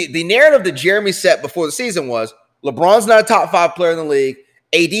the narrative that Jeremy set before the season was LeBron's not a top 5 player in the league.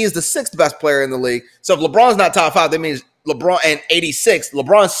 AD is the 6th best player in the league. So if LeBron's not top 5, that means LeBron and 86.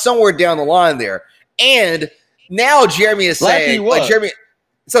 LeBron's somewhere down the line there. And now Jeremy is saying,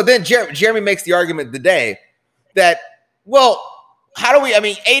 so then Jeremy makes the argument today that, well, how do we,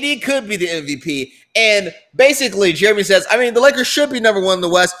 AD could be the MVP. And basically Jeremy says, the Lakers should be number 1 in the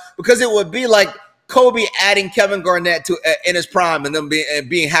West because it would be like Kobe adding Kevin Garnett to in his prime and them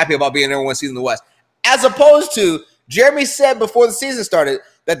being happy about being number 1 seed in the West. As opposed to Jeremy said before the season started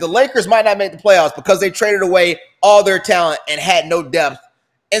that the Lakers might not make the playoffs because they traded away all their talent and had no depth.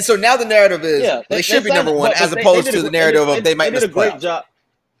 And so now the narrative is they should be number 1 as opposed to the narrative of they might miss the playoffs. Job.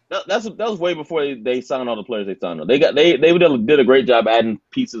 That was way before they signed all the players they signed. They did a great job adding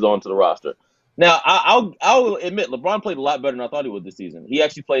pieces onto the roster. Now I'll admit LeBron played a lot better than I thought he would this season. He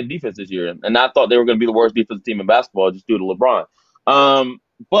actually played defense this year, and I thought they were going to be the worst defensive team in basketball just due to LeBron.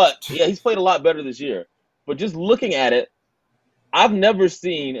 But yeah, he's played a lot better this year. But just looking at it, I've never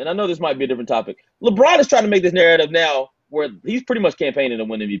seen, and I know this might be a different topic. LeBron is trying to make this narrative now where he's pretty much campaigning to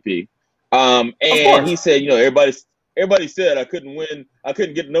win MVP. And he said, everybody said I couldn't win. I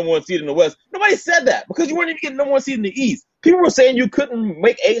couldn't get the number 1 seed in the West. Nobody said that because you weren't even getting number 1 seed in the East. People were saying you couldn't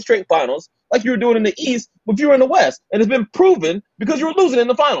make 8 straight finals like you were doing in the East, but you were in the West. And it's been proven because you were losing in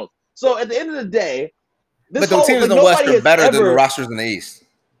the finals. So at the end of the day, but the teams in the West are better than the rosters in the East.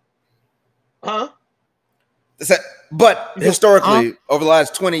 Huh? But historically, over the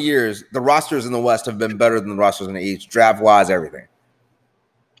last 20 years, the rosters in the West have been better than the rosters in the East, draft-wise, everything.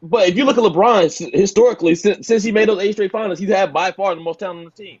 But if you look at LeBron, historically, since he made those 8 straight finals, he's had by far the most talent on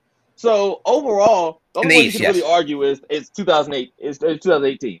the team. So overall, the only way you can really argue is 2008, it's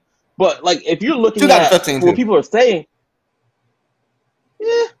 2018. But like if you're looking at what people are saying,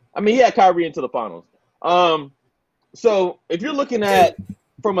 he had Kyrie into the finals. So if you're looking at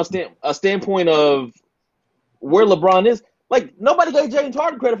from a standpoint of where LeBron is, like nobody gave James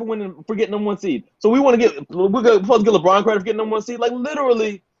Harden credit for getting number 1 seed. So we're supposed to give LeBron credit for getting number 1 seed. Like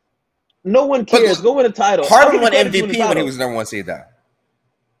literally, no one cares. Go win a title. Harden won MVP when he was number 1 seed, though.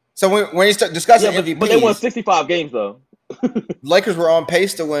 So when you start discussing MVPs, but they won 65 games though. Lakers were on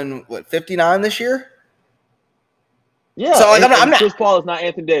pace to win 59 this year. Yeah. So like, I'm not. Chris Paul is not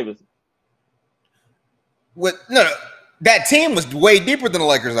Anthony Davis. No. That team was way deeper than the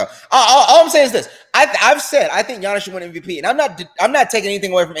Lakers, though. All I'm saying is this: I've said I think Giannis should win MVP, and I'm not taking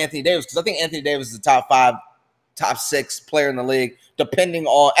anything away from Anthony Davis because I think Anthony Davis is the top 5, top 6 player in the league, depending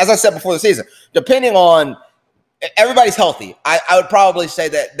on, as I said before the season, depending on everybody's healthy. I would probably say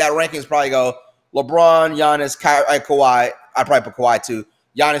that rankings probably go LeBron, Giannis, Kawhi. I'd probably put Kawhi 2,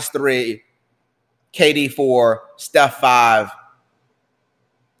 Giannis 3, KD 4, Steph 5,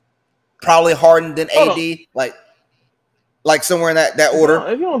 probably Harden then AD, like somewhere in that order.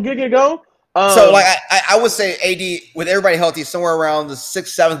 If you don't get it go. So like I would say AD with everybody healthy somewhere around the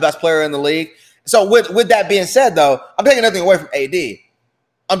 6th, 7th best player in the league. So with that being said, though, I'm taking nothing away from AD.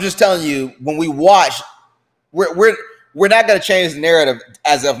 I'm just telling you when we watch, we're not going to change the narrative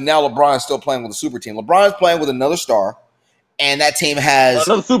as of now. LeBron is still playing with a super team. LeBron is playing with another star, and that team has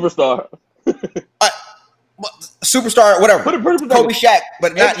another superstar. Superstar, whatever. Kobe, Shaq,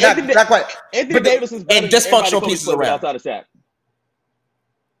 but not quite. Anthony Davis is better and dysfunctional pieces around outside of Shaq.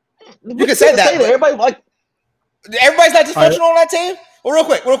 You can say that. Everybody's not dysfunctional on that team. Well,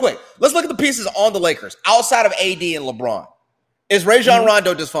 real quick. Let's look at the pieces on the Lakers outside of AD and LeBron. Is Rajon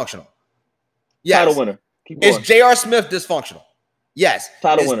Rondo dysfunctional? Yes. Title winner. Is J.R. Smith dysfunctional? Yes.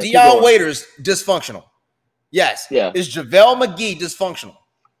 Title winner. Is Deion Waiters dysfunctional? Yes. Yeah. Is JaVale McGee dysfunctional?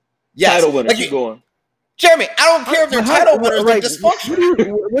 Yes. Title winner. Keep going. Jeremy, I don't care if they're title winners, they're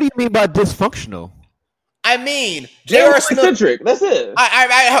dysfunctional. What do you mean by dysfunctional? I mean, J.R. Smith. That's it.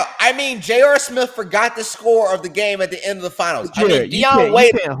 I mean, J.R. Smith forgot the score of the game at the end of the finals. Deion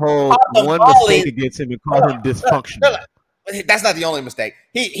Waiters can't hold one mistake against him and call him dysfunctional. That's not the only mistake.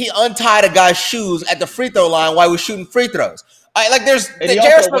 He untied a guy's shoes at the free throw line while he was shooting free throws. He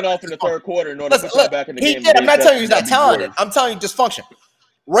also went off in the third quarter in order to put that back in the game. I'm not telling you he's not talented. I'm telling you dysfunction.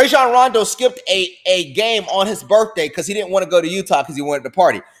 Rajon Rondo skipped a game on his birthday because he didn't want to go to Utah because he wanted to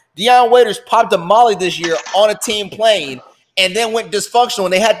party. Deion Waiters popped a molly this year on a team plane and then went dysfunctional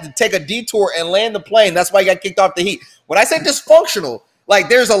and they had to take a detour and land the plane. That's why he got kicked off the Heat. When I say dysfunctional, Like,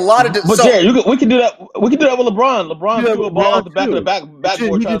 there's a lot of. But Jared, we can do that. We can do that with LeBron. LeBron threw a ball at the back of the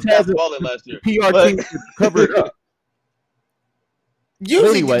backboard trying to pass the ball in last year. PR team to cover it up.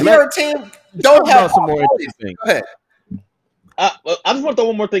 Usually, your team don't have some more interesting. Go ahead. I just want to throw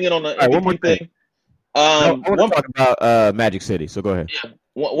one more thing in on the MVP thing. I want to talk about Magic City. So go ahead. Yeah.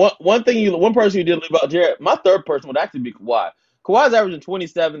 One person you did leave out, Jared. My third person would actually be Kawhi. Kawhi's averaging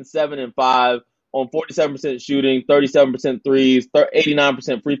 27, 7, and 5 on 47% shooting, 37% threes,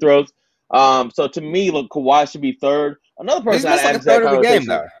 89% free throws. So to me, look, Kawhi should be third. Another person He's missed like a third of the game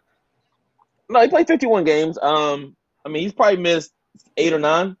now. No, he played 51 games. I mean, he's probably missed 8 or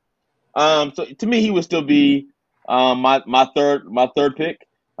 9. So to me, he would still be my third pick.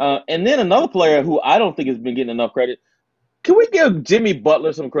 And then another player who I don't think has been getting enough credit. Can we give Jimmy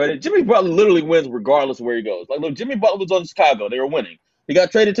Butler some credit? Jimmy Butler literally wins regardless of where he goes. Like, look, Jimmy Butler was on Chicago. They were winning. He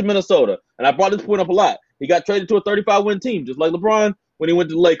got traded to Minnesota. And I brought this point up a lot. He got traded to a 35-win team, just like LeBron when he went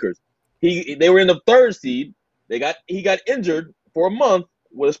to the Lakers. They were in the 3rd seed. He got injured for a month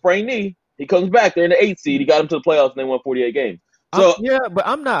with a sprained knee. He comes back. They're in the 8th seed. He got them to the playoffs, and they won 48 games. So but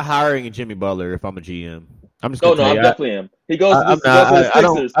I'm not hiring a Jimmy Butler if I'm a GM. I'm just I definitely am. He goes to the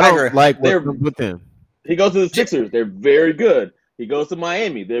Sixers. I don't like with them. He goes to the Sixers. They're very good. He goes to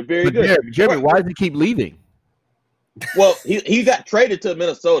Miami. They're very good. Jeremy, why does he keep leaving? Well, he got traded to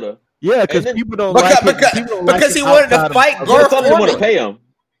Minnesota. Yeah, because people don't like him. Because he wanted to fight Gar Forman. Want to pay him.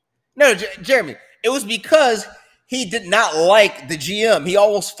 No, Jeremy, it was because he did not like the GM. He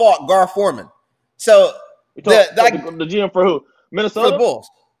almost fought Gar Forman. So the GM for who? Minnesota? For the Bulls.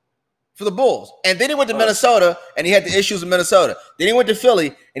 For the Bulls. And then he went to Minnesota, and he had the issues in Minnesota. Then he went to Philly,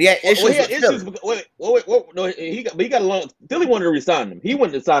 and he had issues with Philly. No, he got along. Philly wanted to resign him. He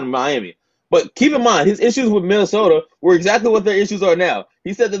wanted to sign him in Miami. But keep in mind, his issues with Minnesota were exactly what their issues are now.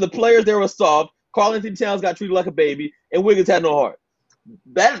 He said that the players there were soft, Karl-Anthony Towns got treated like a baby, and Wiggins had no heart.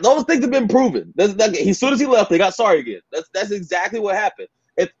 Those things have been proven. As soon as he left, they got sorry again. That's exactly what happened.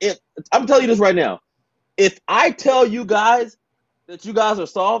 If I'm telling you this right now, if I tell you guys that you guys are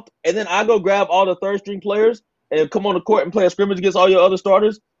soft, and then I go grab all the third-string players and come on the court and play a scrimmage against all your other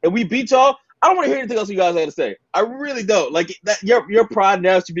starters, and we beat y'all, I don't want to hear anything else you guys have to say. I really don't. Like, that, your pride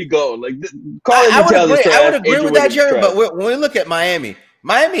now should be going. Like, I would agree with that, Jerry. But when we look at Miami,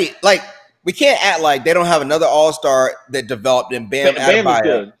 like, we can't act like they don't have another all-star that developed in Bam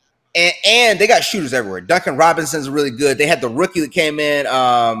Adebayo. And they got shooters everywhere. Duncan Robinson's really good. They had the rookie that came in,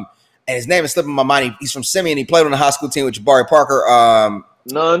 and his name is slipping my mind. He's from Simeon. He played on the high school team with Jabari Parker.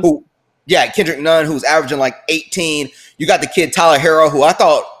 Kendrick Nunn, who's averaging like 18. You got the kid Tyler Herro, who I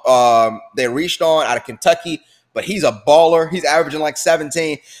thought they reached on out of Kentucky, but he's a baller. He's averaging like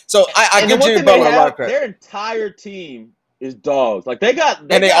 17. So I give Jimmy Butler a lot of credit. Their entire team is dogs. Like they got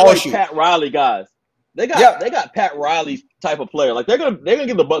all like shoot. Pat Riley guys. They got Pat Riley type of player. Like they're gonna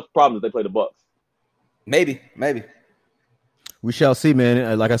give the Bucks problems if they play the Bucks. Maybe. We shall see,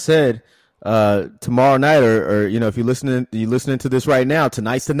 man. Like I said, tomorrow night, or if you're listening to this right now,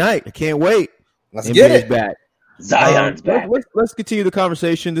 tonight's the night. I can't wait. Let's get it back. Zion's back. Let's continue the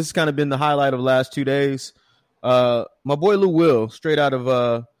conversation. This has kind of been the highlight of the last 2 days. My boy Lou Will, straight out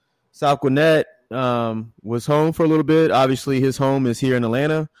of South Gwinnett, was home for a little bit. Obviously, his home is here in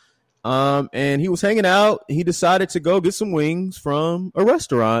Atlanta. And he was hanging out. He decided to go get some wings from a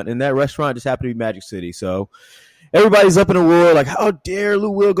restaurant, and that restaurant just happened to be Magic City. So everybody's up in a roar, like, how dare Lou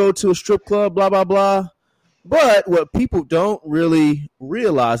Will go to a strip club, blah, blah, blah. But what people don't really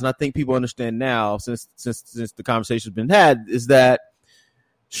realize, and I think people understand now since the conversation's been had, is that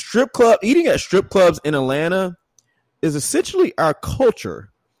eating at strip clubs in Atlanta is essentially our culture.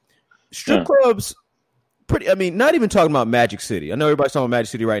 Strip clubs, not even talking about Magic City. I know everybody's talking about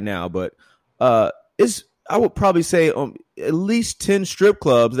Magic City right now, but I would probably say at least 10 strip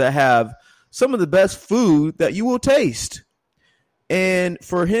clubs that have some of the best food that you will taste. And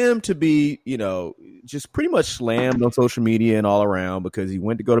for him to be, just pretty much slammed on social media and all around because he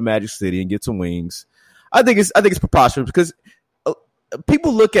went to go to Magic City and get some wings, I think it's preposterous because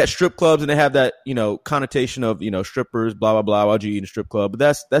people look at strip clubs and they have that, connotation of, strippers, blah, blah, blah, why'd you eat in a strip club? But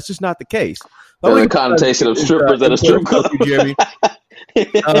that's just not the case. The connotation of strippers at a strip club. Jeremy.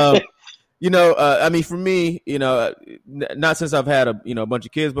 For me, not since I've had a bunch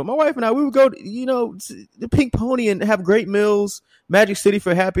of kids, but my wife and I, we would go, the Pink Pony and have great meals, Magic City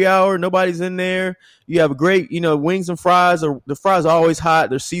for happy hour. Nobody's in there. You have great, wings and fries. The fries are always hot.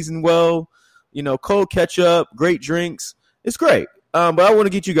 They're seasoned well, cold ketchup, great drinks. It's great. But I want to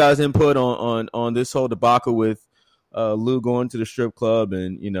get you guys input on this whole debacle with Lou going to the strip club,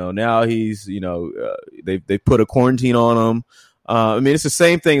 and now he's they put a quarantine on him. It's the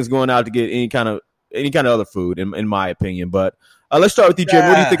same thing as going out to get any kind of other food, in my opinion. But Let's start with you, Jim.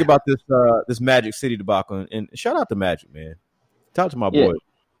 What do you think about this Magic City debacle? And shout out to Magic, man. Talk to my boy.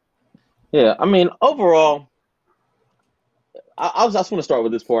 Yeah, I mean, overall, I just want to start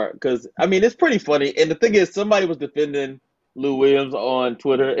with this part because, I mean, it's pretty funny. And the thing is, somebody was defending Lou Williams on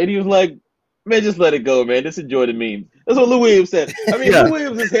Twitter, and he was like, man, just let it go, man. Just enjoy the meme. That's what Lou Williams said. I mean, Lou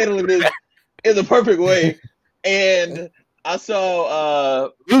Williams is handling this in the perfect way. And I saw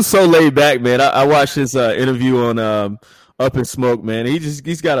he was so laid back, man. I watched his interview on Up in Smoke, man.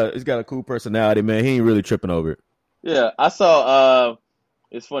 He's got a cool personality, man. He ain't really tripping over it. Yeah, I saw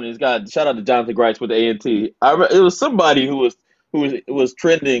it's funny. It's got shout out to Jonathan Grice with the A&T. I remember it was somebody who was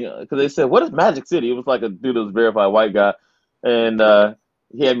trending because they said, "What is Magic City?" It was like a dude that was a verified white guy, and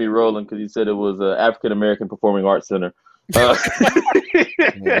he had me rolling because he said it was an African American Performing Arts Center.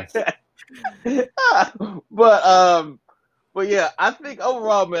 But yeah, I think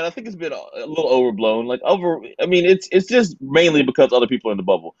overall, man, I think it's been a little overblown. I mean, it's just mainly because other people are in the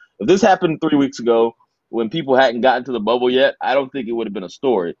bubble. If this happened 3 weeks ago when people hadn't gotten to the bubble yet, I don't think it would have been a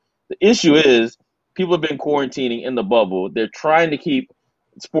story. The issue is people have been quarantining in the bubble. They're trying to keep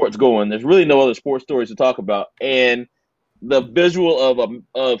sports going. There's really no other sports stories to talk about, and the visual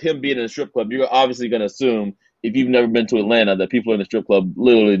of him being in a strip club, you're obviously going to assume, if you've never been to Atlanta, that people are in the strip club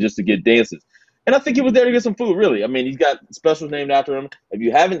literally just to get dances. And I think he was there to get some food, really. I mean, he's got specials named after him. If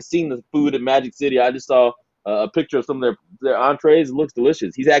you haven't seen the food at Magic City, I just saw a picture of some of their entrees. It looks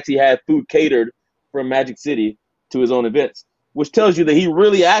delicious. He's actually had food catered from Magic City to his own events, which tells you that he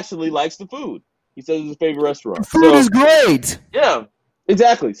really actually likes the food. He says it's his favorite restaurant. The food is great. Yeah,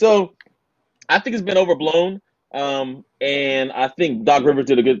 exactly. So I think it's been overblown. And I think Doc Rivers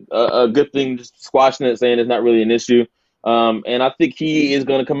did a good thing just squashing it, saying it's not really an issue. And I think he is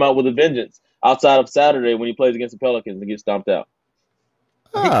going to come out with a vengeance outside of Saturday when he plays against the Pelicans and gets stomped out.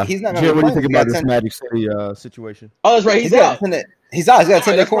 He's not going to. What do you think about this Magic City situation? Oh, that's right. He's out. He's out. He's got to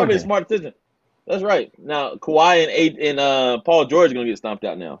take that corner. That's probably a smart decision. That's right. Now Kawhi and Paul George are going to get stomped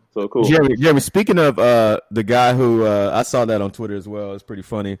out now. So cool. Jeremy, speaking of the guy who I saw that on Twitter as well. It's pretty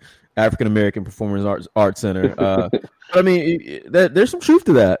funny. African American Performing Arts Center. I mean, there's some truth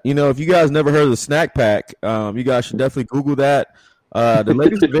to that. You know, if you guys never heard of the Snack Pack, you guys should definitely Google that. The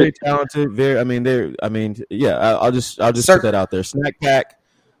ladies are very talented. I'll just put that out there. Snack Pack.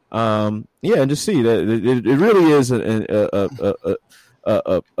 And just see that it really is an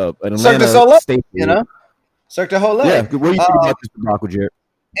Atlanta staple. You know, Cirque du Soleil. Yeah. What do you think about this debacle, Jared?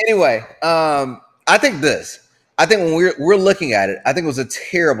 Anyway, I think when we're looking at it, I think it was a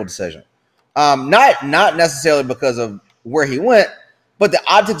terrible decision. Not necessarily because of where he went, but the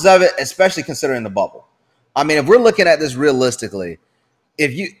optics of it, especially considering the bubble. I mean, if we're looking at this realistically,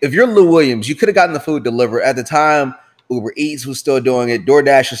 if you're Lou Williams, you could have gotten the food delivered at the time. Uber Eats was still doing it.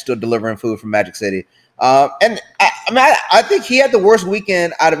 DoorDash was still delivering food from Magic City. And I think he had the worst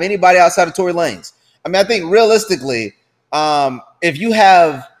weekend out of anybody outside of Tory Lanez. I mean, I think realistically, if you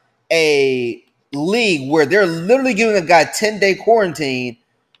have a league where they're literally giving a guy 10-day quarantine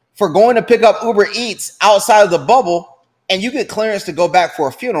for going to pick up Uber Eats outside of the bubble, and you get clearance to go back for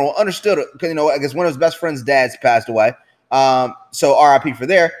a funeral, understood, because, I guess one of his best friend's dads passed away. So RIP for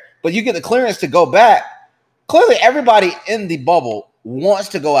there. But you get the clearance to go back. Clearly, everybody in the bubble wants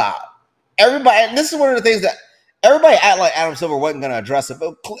to go out. Everybody, and this is one of the things that everybody act like Adam Silver wasn't going to address it.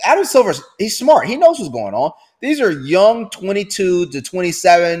 But Adam Silver, he's smart. He knows what's going on. These are young 22 to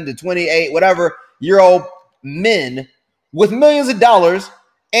 27 to 28, whatever year old men with millions of dollars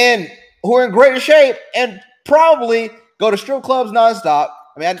and who are in greater shape and probably go to strip clubs nonstop.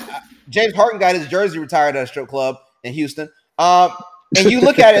 I mean, James Harden got his jersey retired at a strip club in Houston. And you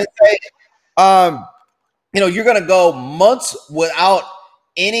look at it and say, you're going to go months without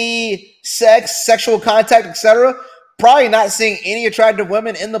any sexual contact, etc. Probably not seeing any attractive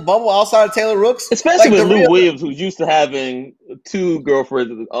women in the bubble outside of Taylor Rooks. Especially with Lou Williams, who's used to having 2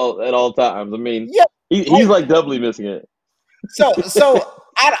 girlfriends at all times. I mean, he's like doubly missing it. So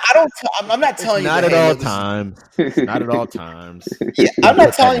I'm not telling you not at all times. Not at all times. Yeah, I'm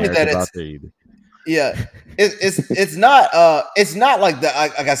not telling you that it's. Yeah, it's not like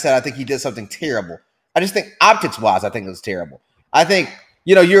that. Like I said, I think he did something terrible. I just think optics wise, I think it was terrible. I think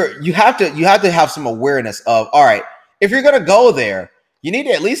you have to have some awareness of, all right, if you're gonna go there, you need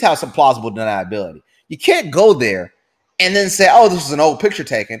to at least have some plausible deniability. You can't go there and then say, oh, this is an old picture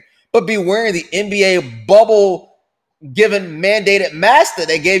taken, but be wearing the NBA bubble given mandated mask that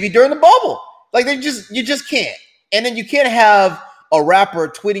they gave you during the bubble. Like you just can't. And then you can't have a rapper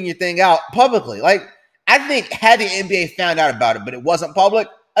tweeting your thing out publicly. Like, I think had the NBA found out about it, but it wasn't public,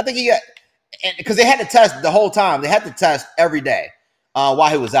 I think because they had to test the whole time. They had to test every day while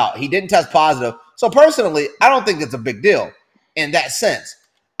he was out. He didn't test positive. So personally, I don't think it's a big deal. in that sense.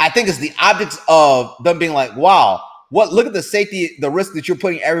 I think it's the optics of them being like, wow, look at the safety, the risk that you're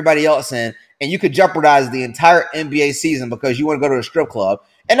putting everybody else in, and you could jeopardize the entire NBA season because you want to go to a strip club.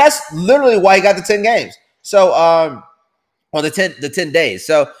 And that's literally why he got the 10 games. So, or the 10 days.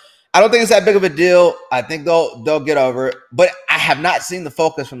 So I don't think it's that big of a deal. I think they'll get over it. But I have not seen the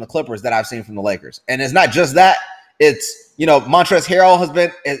focus from the Clippers that I've seen from the Lakers. And it's not just that. It's, Montrezl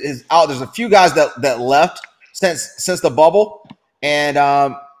Harrell is out. There's a few guys that left since the bubble. And,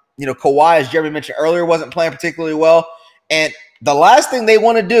 Kawhi, as Jeremy mentioned earlier, wasn't playing particularly well. And the last thing they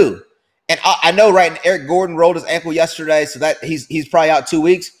want to do, and I know, right, Eric Gordon rolled his ankle yesterday, so that he's probably out 2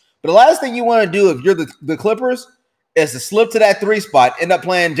 weeks. But the last thing you want to do if you're the Clippers is to slip to that 3 spot, end up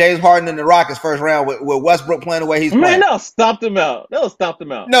playing James Harden in the Rockets first round with Westbrook playing the way he's playing. Man, they'll stop them out. No,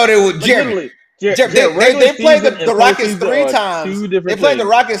 they would. Jeremy. They played the Rockets 3 times. They played the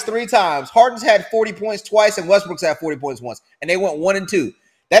Rockets 3 times. Harden's had 40 points twice, and Westbrook's had 40 points once, and they went 1-2.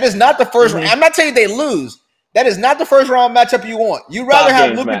 That is not the first round. I'm not telling you they lose. That is not the first round matchup you want. You'd rather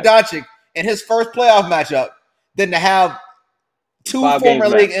have Luka Doncic in his first playoff matchup than to have 2 former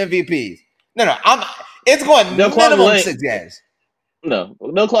league MVPs. No. It's going minimum 6 games. No,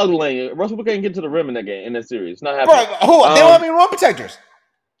 they'll clog the lane. Russell can't get to the rim in that series. It's not happening. Bro, they don't have any rim protectors.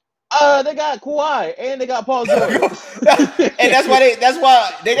 They got Kawhi and they got Paul George. And that's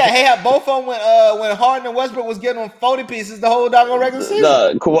why they got both of them when Harden and Westbrook was getting them 40 pieces the whole doggone regular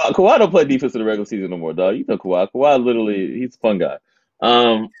season. Kawhi don't play defense in the regular season no more, dog. You know Kawhi. Kawhi literally, he's a fun guy.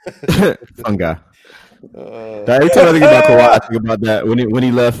 Fun guy. Every time I think about Kawhi, I think about that when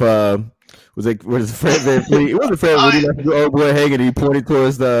he left. Was Fred VanVleet? It wasn't Fred when he left the old boy hanging. He pointed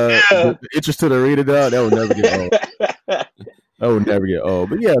towards the entrance to the arena. Dog. That would never get old. That would never get old.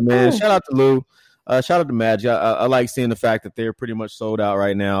 But yeah, man. Shout out to Lou. Shout out to Magic. I like seeing the fact that they're pretty much sold out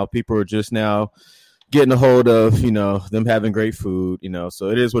right now. People are just now getting a hold of them having great food. So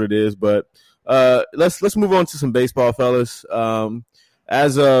it is what it is. But let's move on to some baseball, fellas.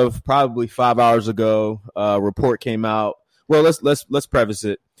 As of probably 5 hours ago, a report came out. Well, let's preface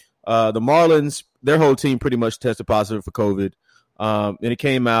it. The Marlins, their whole team pretty much tested positive for COVID. And it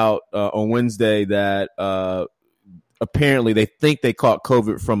came out on Wednesday that apparently they think they caught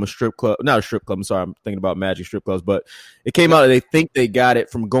COVID from a strip club. Not a strip club. I'm sorry. I'm thinking about Magic strip clubs. But it came out that they think they got it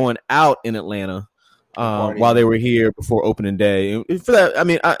from going out in Atlanta while they were here before opening day. And for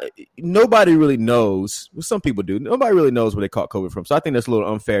that, nobody really knows. Well, some people do. Nobody really knows where they caught COVID from. So I think that's a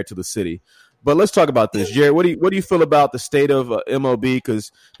little unfair to the city. But let's talk about this, Jared. What do you feel about the state of MLB?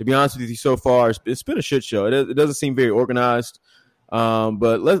 Because to be honest with you, so far it's been a shit show. It doesn't seem very organized.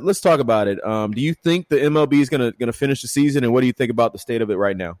 But let's talk about it. Do you think the MLB is gonna finish the season, and what do you think about the state of it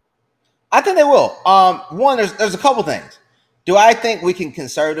right now? I think they will. One, there's a couple things. Do I think we can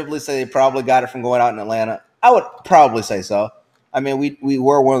conservatively say they probably got it from going out in Atlanta? I would probably say so. I mean, we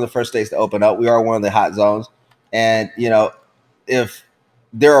were one of the first states to open up. We are one of the hot zones, and if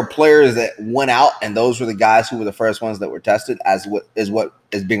there are players that went out, and those were the guys who were the first ones that were tested, as what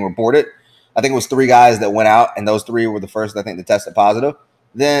is being reported. I think it was 3 guys that went out, and those 3 were the first, I think, that tested positive.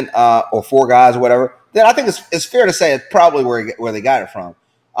 Then, or 4 guys or whatever. Then I think it's fair to say it's probably where they got it from.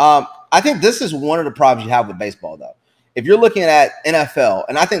 I think this is one of the problems you have with baseball, though. If you're looking at NFL,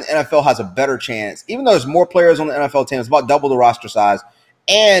 and I think the NFL has a better chance, even though there's more players on the NFL team, it's about double the roster size,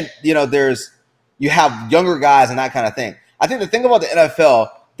 and you have younger guys and that kind of thing. I think the thing about the NFL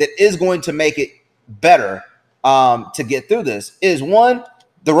that is going to make it better to get through this is, 1,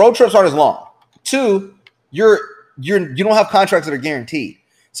 the road trips aren't as long. 2, you don't have contracts that are guaranteed.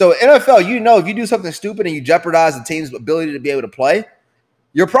 So NFL, if you do something stupid and you jeopardize the team's ability to be able to play,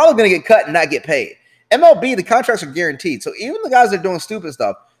 you're probably going to get cut and not get paid. MLB, the contracts are guaranteed. So even the guys that are doing stupid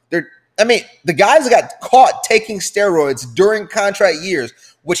stuff, the guys that got caught taking steroids during contract years,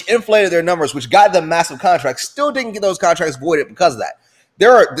 which inflated their numbers, which got them massive contracts, still didn't get those contracts voided because of that.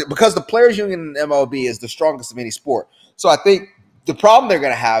 Because the players union in MLB is the strongest of any sport. So I think the problem they're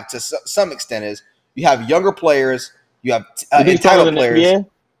going to have to some extent is you have younger players, you have entitled players.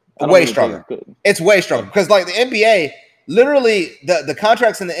 Way stronger. It's way stronger because, like the NBA, literally the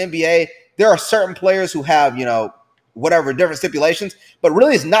contracts in the NBA, there are certain players who have whatever different stipulations, but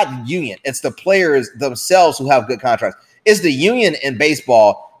really it's not the union. It's the players themselves who have good contracts. It's the union in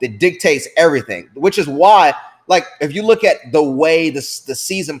baseball that dictates everything, which is why, like, if you look at the way the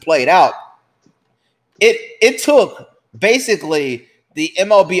season played out, it took basically the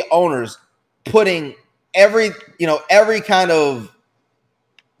MLB owners putting every kind of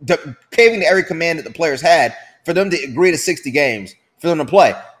caving to every command that the players had for them to agree to 60 games for them to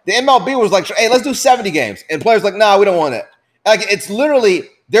play. The MLB was like, hey, let's do 70 games. And players like, nah, we don't want it. Like, it's literally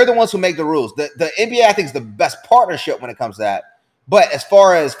they're the ones who make the rules. The NBA, I think, is the best partnership when it comes to that. But as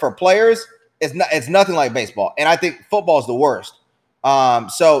far as for players, it's nothing like baseball. And I think football is the worst.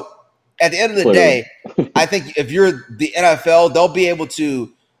 So at the end of the day, I think if you're the NFL, they'll be able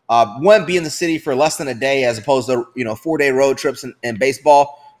to one, be in the city for less than a day as opposed to 4-day road trips in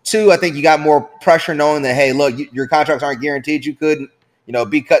baseball. Two, I think you got more pressure knowing that, hey, look, your contracts aren't guaranteed. You could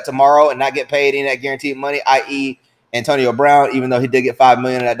be cut tomorrow and not get paid any of that guaranteed money, i.e. Antonio Brown, even though he did get $5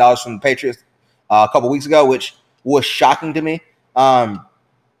 million of that from the Patriots a couple weeks ago, which was shocking to me.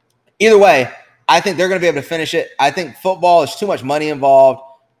 Either way, I think they're going to be able to finish it. I think football is too much money involved.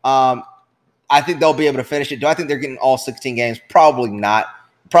 I think they'll be able to finish it. Do I think they're getting all 16 games? Probably not.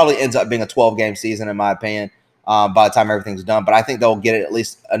 Probably ends up being a 12-game season, in my opinion, by the time everything's done. But I think they'll get it at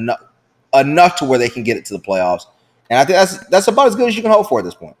least enough to where they can get it to the playoffs. And I think that's about as good as you can hope for at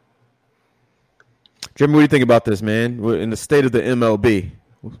this point. Jeremy, what do you think about this, man? We're in the state of the MLB.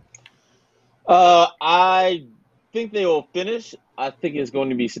 I think they will finish. I think it's going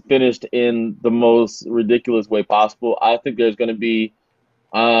to be finished in the most ridiculous way possible. I think there's going to be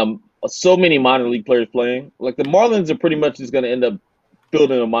so many minor league players playing. Like the Marlins are pretty much just going to end up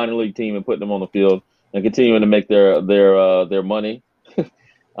building a minor league team and putting them on the field and continuing to make their money.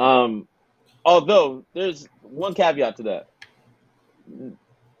 Although there's one caveat to that.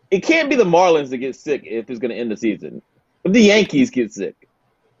 It can't be the Marlins that get sick if it's going to end the season. If the Yankees get sick,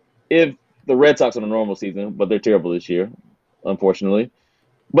 if the Red Sox on a normal season, but they're terrible this year, unfortunately.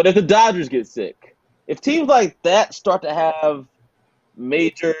 But if the Dodgers get sick, if teams like that start to have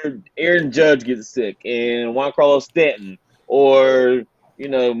major Aaron Judge gets sick and Juan Carlos Stanton or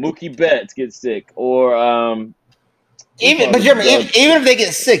Mookie Betts gets sick or even if they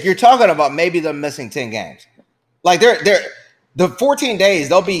get sick, you're talking about maybe them missing 10 games. Like they're the 14 days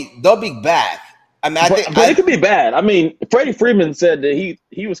they'll be back. I mean, but it could be bad. I mean, Freddie Freeman said that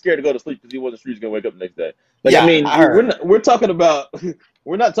he was scared to go to sleep because he wasn't sure he was going to wake up the next day. Like, yeah, I mean, we're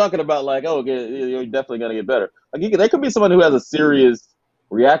not talking about like, oh, you're definitely going to get better. Like, there could be someone who has a serious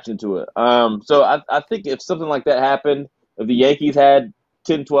reaction to it. So I think if something like that happened, if the Yankees had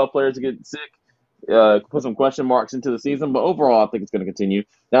 10, 12 players to get sick, put some question marks into the season. But overall, I think it's going to continue.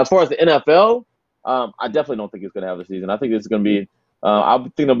 Now, as far as the NFL, I definitely don't think it's going to have the season. I think it's going to be. I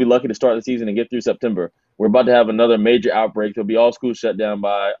think they'll be lucky to start the season and get through September. We're about to have another major outbreak. There'll be all schools shut down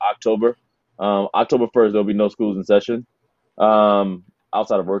by October. October 1st, there'll be no schools in session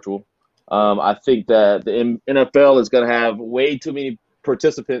outside of virtual. I think that the NFL is going to have way too many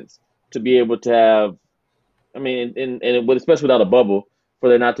participants to be able to have. I mean, and especially without a bubble, for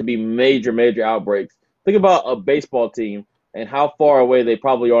there not to be major outbreaks. Think about a baseball team and how far away they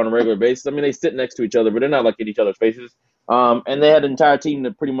probably are on a regular basis. I mean, they sit next to each other, but they're not like in each other's faces. And they had an entire team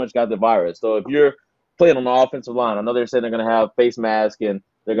that pretty much got the virus. So if you're playing on the offensive line, I know they're saying they're going to have face masks and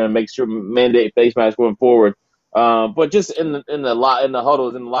they're going to mandate face masks going forward. But just in the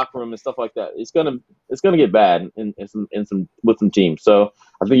huddles, in the locker room and stuff like that, it's gonna get bad with some teams. So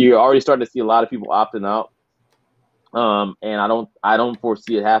I think you're already starting to see a lot of people opting out. And I don't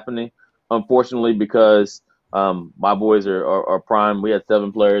foresee it happening, unfortunately, because my boys are prime. We had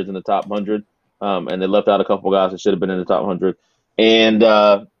 7 players in the top 100. And they left out a couple guys that should have been in the top 100. And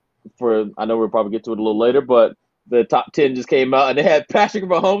I know we'll probably get to it a little later, but the top 10 just came out, and they had Patrick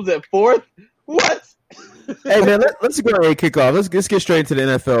Mahomes at 4th. What? Hey, man, let's go ahead and kick off. Let's get straight into the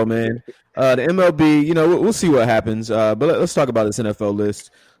NFL, man. The MLB, we'll see what happens. But let's talk about this NFL list.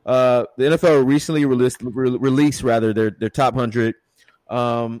 The NFL recently released their top 100.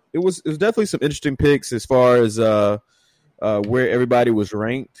 It was definitely some interesting picks as far as where everybody was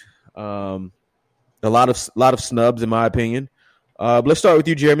ranked. A lot of snubs, in my opinion. But let's start with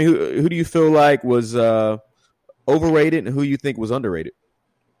you, Jeremy. Who do you feel like was overrated, and who you think was underrated?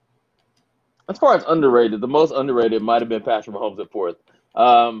 As far as underrated, the most underrated might have been Patrick Mahomes at 4th.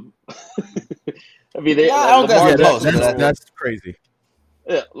 I mean, that's crazy.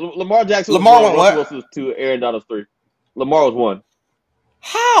 Yeah, Lamar Jackson. Lamar went what? Wilson was 2. Aaron Donald's 3. Lamar was 1.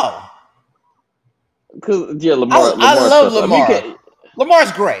 How? Because Lamar. I love Lamar. I mean,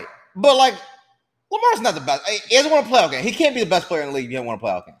 Lamar's great, but like. Lamar's not the best. He hasn't won a playoff game. He can't be the best player in the league if you haven't won a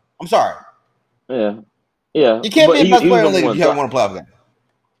playoff game. I'm sorry. Yeah. You can't be the best player in the league if you haven't won a playoff game.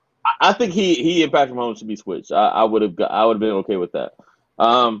 I think he and Patrick Mahomes should be switched. I would have been okay with that.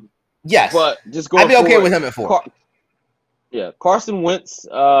 Yes, but just going. I'd be okay with him at 4. Carson Wentz.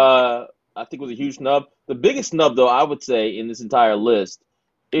 I think was a huge snub. The biggest snub, though, I would say in this entire list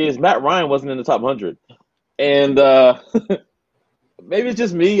is Matt Ryan wasn't in the top 100, and maybe it's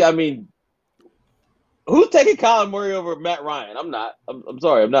just me. I mean. Who's taking Kyler Murray over Matt Ryan? I'm not. I'm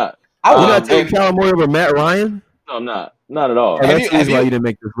sorry, I'm not. You're not taking Kyler Murray over Matt Ryan? No, I'm not. Not at all. That's the reason why you didn't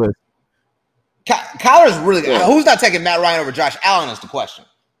make this list. Kyler's really good. Who's not taking Matt Ryan over Josh Allen is the question.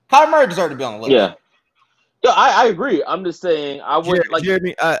 Kyler Murray deserved to be on the list. Yeah. Yeah, I agree. I'm just saying I would like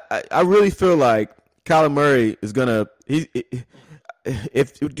Jeremy. I really feel like Kyler Murray is gonna. Do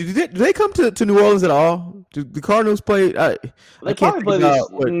they come to New Orleans at all? Do the Cardinals play? They probably play the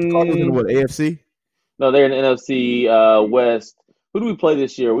Cardinals in what, AFC? No, they're in the NFC West. Who do we play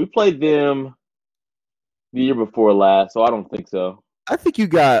this year? We played them the year before last, so I don't think so. I think you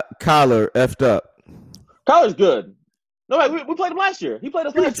got Kyler effed up. Kyler's good. No, wait, we played him last year. He played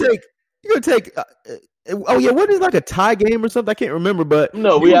us last year. You're gonna take. What is like a tie game or something? I can't remember, but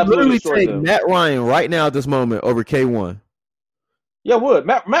no, we literally take Matt Ryan right now at this moment over K1. Yeah, would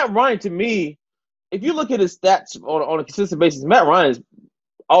Matt Ryan to me? If you look at his stats on a consistent basis, Matt Ryan's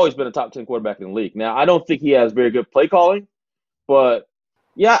always been a top 10 quarterback in the league. Now, I don't think he has very good play calling, but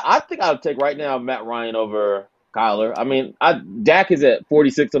yeah, I think I would take right now Matt Ryan over Kyler. I mean, Dak is at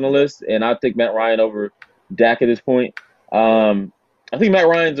 46 on the list, and I'd take Matt Ryan over Dak at this point. I think Matt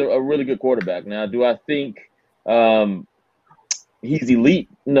Ryan's a really good quarterback. Now, do I think he's elite?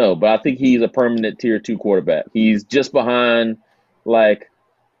 No, but I think he's a permanent tier 2 quarterback. He's just behind like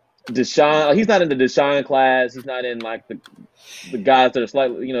Deshaun. He's not in the Deshaun class. He's not in like the guys that are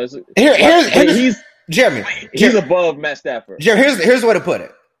slightly, here's Jeremy. He's above Matt Stafford. Jeremy, here's the way to put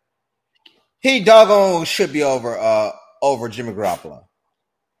it. He doggone should be over Jimmy Garoppolo.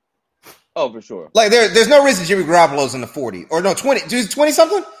 Oh, for sure. Like there's no reason Jimmy Garoppolo's in the 40 or no 20. Dude, 20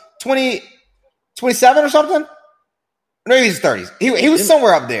 something, 27 or something. Maybe he's 30s. He was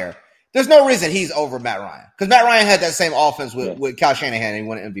somewhere up there. There's no reason he's over Matt Ryan because Matt Ryan had that same offense with Kyle Shanahan and he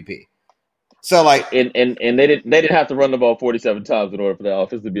won an MVP. So like, and they didn't have to run the ball 47 times in order for that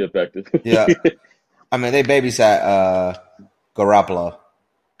offense to be effective. Yeah, I mean they babysat Garoppolo.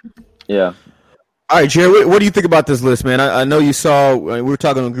 Yeah. All right, Jerry, what do you think about this list, man? I know you saw, we were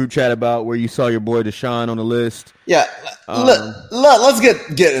talking on group chat about where you saw your boy Deshaun on the list. Yeah, let's get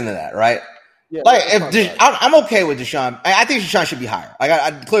into that, right? Yeah, like, I'm okay with Deshaun. I think Deshaun should be higher. Like,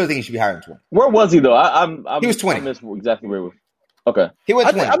 I clearly think he should be higher than 20. Where was he though? He was 20. I missed exactly where he was. Okay, he went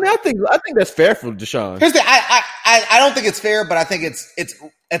 20. I think that's fair for Deshaun. Here's the I don't think it's fair, but I think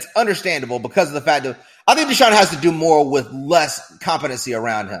it's understandable because of the fact that I think Deshaun has to do more with less competency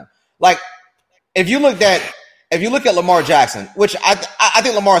around him. Like, if you look at Lamar Jackson, which I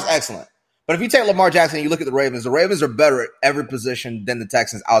think Lamar is excellent, but if you take Lamar Jackson and you look at the Ravens are better at every position than the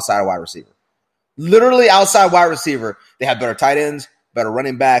Texans outside of wide receiver. Literally outside wide receiver, they have better tight ends, better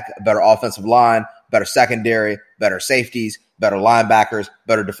running back, better offensive line, better secondary, better safeties, better linebackers,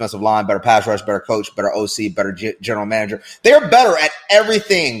 better defensive line, better pass rush, better coach, better OC, better general manager. They're better at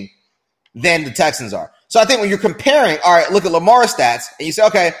everything than the Texans are. So I think when you're comparing, all right, look at Lamar's stats, and you say,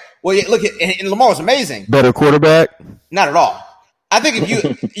 okay, well, look at and Lamar was amazing. Better quarterback? Not at all. I think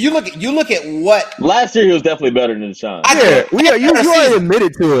if you look at what last year he was definitely better than Deshaun. You already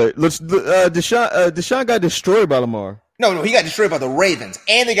admitted to it. Deshaun got destroyed by Lamar. No, he got destroyed by the Ravens,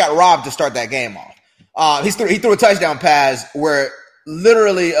 and they got robbed to start that game off. He threw a touchdown pass where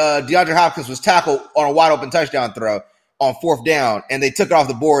literally DeAndre Hopkins was tackled on a wide open touchdown throw on 4th down, and they took it off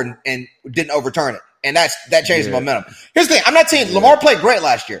the board and didn't overturn it. And that changed the momentum. Here's the thing. I'm not saying Lamar played great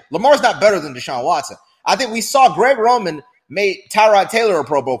last year. Lamar's not better than Deshaun Watson. I think we saw Greg Roman made Tyrod Taylor a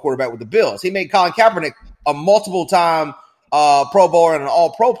Pro Bowl quarterback with the Bills. He made Colin Kaepernick a multiple-time Pro Bowler and an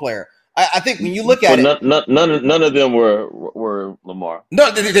All-Pro player. I think when you look at it, none of them were Lamar. No,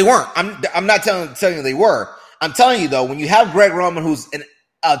 they weren't. I'm not telling you they were. I'm telling you though, when you have Greg Roman, who's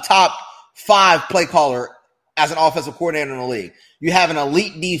a top 5 play caller as an offensive coordinator in the league, you have an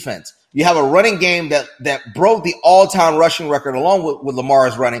elite defense. You have a running game that broke the all-time rushing record along with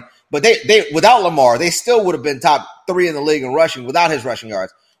Lamar's running. But they without Lamar, they still would have been top 3 in the league in rushing without his rushing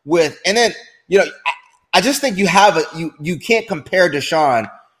yards. I just think you can't compare Deshaun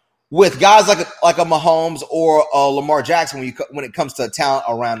with guys like a Mahomes or a Lamar Jackson when it comes to a talent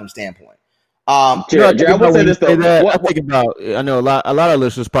around them standpoint. Jared, I would say this though. I know a lot of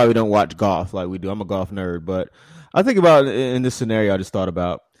listeners probably don't watch golf like we do. I'm a golf nerd, but I think about in this scenario I just thought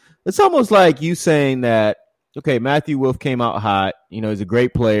about. It's almost like you saying that, okay, Matthew Wolf came out hot. He's a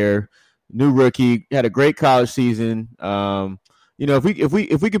great player, new rookie, had a great college season.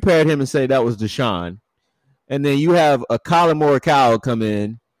 If we compared him and say that was Deshaun, and then you have a Colin Morikawa come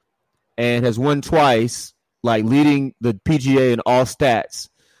in and has won twice, like leading the PGA in all stats,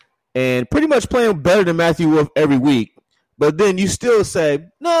 and pretty much playing better than Matthew Wolf every week, but then you still say,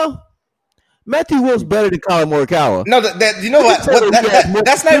 no, Matthew Wolf's better than Colin Morikawa. No, you know what?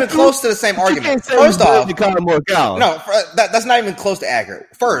 That's not even close to the same argument. First off, Colin Morikawa. No, that's not even close to accurate.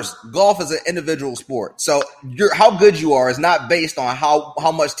 First, golf is an individual sport, so how good you are is not based on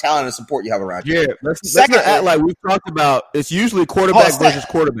how much talent and support you have around you. Yeah, let's not act like we've talked about. It's usually quarterback versus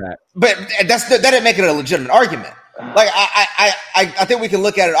quarterback. But that didn't make it a legitimate argument. Like I think we can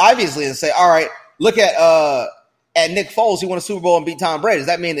look at it obviously and say, all right, look at Nick Foles. He won a Super Bowl and beat Tom Brady. Does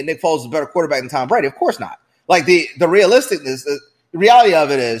that mean that Nick Foles is a better quarterback than Tom Brady? Of course not. Like the realisticness, the reality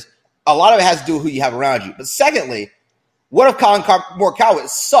of it is a lot of it has to do with who you have around you. But secondly, what if Colin Morikawa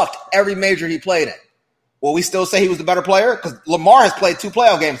sucked every major he played in? Will we still say he was the better player? Because Lamar has played 2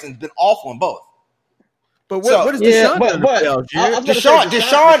 playoff games and been awful in both. But what is Deshaun?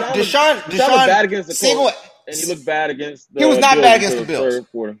 Deshaun was bad against the Colts, and he looked bad against the Bills. He was not bad against the Bills.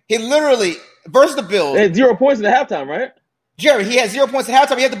 He literally, versus the Bills. They had 0 points at halftime, right? Jerry, he had 0 points at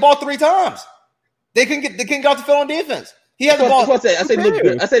halftime. He had the ball 3 times. They couldn't get off the field on defense. He had the ball. I said he looked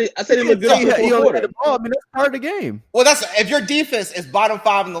good. I said he looked good off the fourth quarter. The ball. I mean, that's part of the game. Well, if your defense is bottom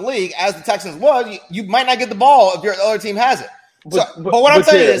 5 in the league, as the Texans was, you might not get the ball if your other team has it. But what I'm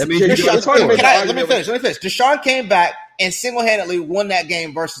saying is, let me finish. Deshaun came back and single-handedly won that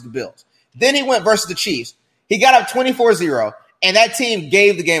game versus the Bills. Then he went versus the Chiefs. He got up 24-0, and that team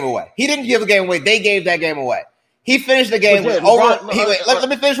gave the game away. He didn't give the game away. They gave that game away. He finished the game with over – let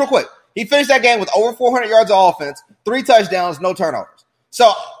me finish real quick. He finished that game with over 400 yards of offense, 3 touchdowns, no turnovers.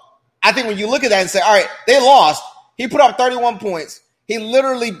 So I think when you look at that and say, all right, they lost. He put up 31 points. He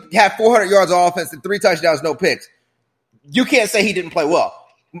literally had 400 yards of offense and 3 touchdowns, no picks. You can't say he didn't play well.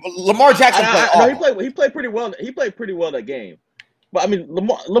 Lamar Jackson played awful. He played pretty well. He played pretty well that game. But I mean,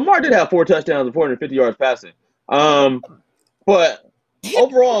 Lamar did have 4 touchdowns and 450 yards passing. But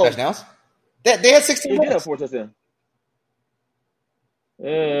overall, touchdowns. They had 16 points. He did have 4 touchdowns.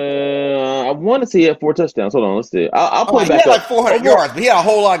 I want to see he had 4 touchdowns. Hold on, let's see. I'll play back up. He had like 400 yards, but he had a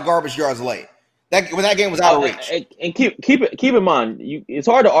whole lot of garbage yards late. When that game was out of reach. And keep in mind, it's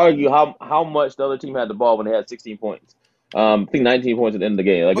hard to argue how much the other team had the ball when they had 16 points. I think 19 points at the end of the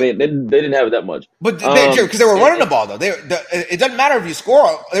game. Like they didn't have it that much. But because they were running the ball though. It doesn't matter if you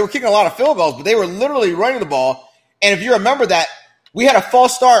score. They were kicking a lot of field goals, but they were literally running the ball. And if you remember that, we had a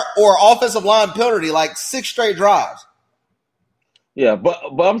false start or offensive line penalty like 6 straight drives. Yeah, but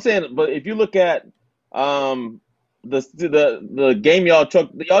I'm saying, but if you look at the game y'all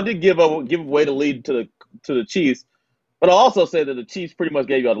did give away the lead to the Chiefs, but I'll also say that the Chiefs pretty much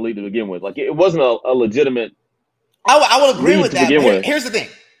gave y'all the lead to begin with. Like it wasn't a legitimate. I would agree with that. Here's the thing: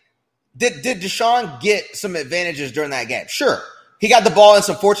 did Deshaun get some advantages during that game? Sure, he got the ball in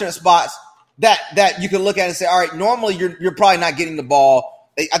some fortunate spots that you can look at and say, all right, normally you're probably not getting the ball.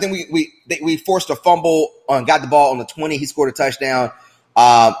 I think we forced a fumble and got the ball on the 20. He scored a touchdown.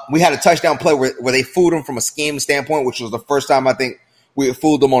 We had a touchdown play where they fooled him from a scheme standpoint, which was the first time I think we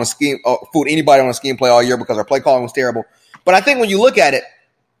fooled them on a scheme, fooled anybody on a scheme play all year because our play calling was terrible. But I think when you look at it,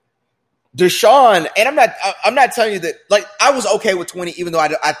 Deshaun, and I'm not telling you that, like, I was okay with 20, even though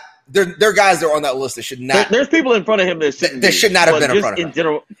there are guys that are on that list that should not. There's people in front of him that should not have been in front of him.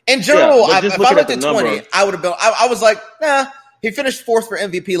 In general, if I looked at 20, I would have been. I was like, nah. He finished 4th for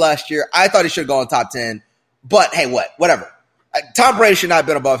MVP last year. I thought he should have gone top 10. But hey, whatever. Tom Brady should not have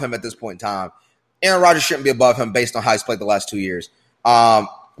been above him at this point in time. Aaron Rodgers shouldn't be above him based on how he's played the last 2 years.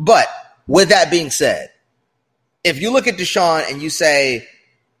 But with that being said, if you look at Deshaun and you say,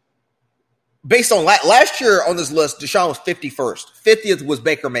 based on last year on this list, Deshaun was 51st. 50th was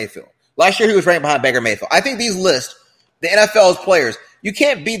Baker Mayfield. Last year he was ranked behind Baker Mayfield. I think these lists, the NFL's players, you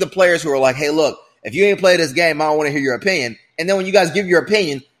can't be the players who are like, hey, look, if you ain't played this game, I don't want to hear your opinion. And then when you guys give your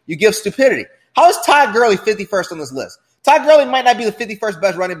opinion, you give stupidity. How is Todd Gurley 51st on this list? Todd Gurley might not be the 51st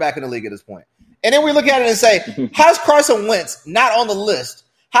best running back in the league at this point. And then we look at it and say, how's Carson Wentz not on the list?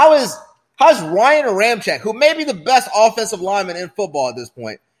 How's Ryan Ramczyk, who may be the best offensive lineman in football at this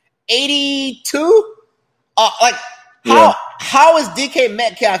point, 82? How is DK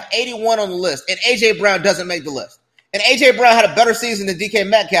Metcalf 81 on the list and A.J. Brown doesn't make the list? And A.J. Brown had a better season than DK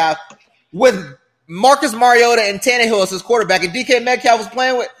Metcalf with Marcus Mariota and Tannehill as his quarterback, and DK Metcalf was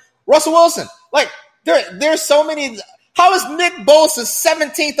playing with Russell Wilson. Like, there's so many. How is Nick Bosa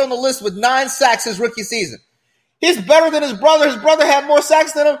 17th on the list with 9 sacks his rookie season? He's better than his brother. His brother had more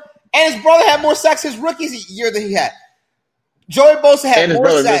sacks than him, and his brother had more sacks his rookie year than he had. Joey Bosa had more sacks. And his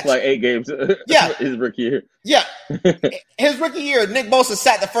brother missed like 8 games. Yeah. His rookie year. Yeah. His rookie year, Nick Bosa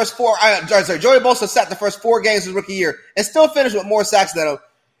sat the first 4. Joey Bosa sat the first 4 games his rookie year and still finished with more sacks than him.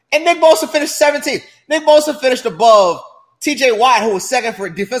 And Nick Bosa finished 17th. Nick Bosa finished above T.J. Watt, who was second for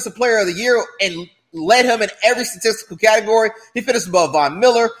Defensive Player of the Year and led him in every statistical category. He finished above Von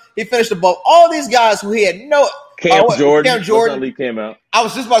Miller. He finished above all these guys who he had no. Cam Jordan. Cam Jordan. Leave Cam out. I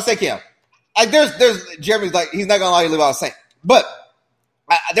was just about to say Cam. Like there's Jeremy's like he's not gonna allow you to leave out Saint, but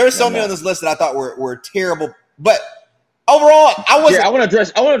there were so many on this list that I thought were terrible. But overall, I wasn't. Yeah, I want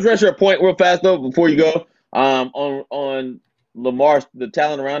to address your point real fast though before you go. On Lamar, the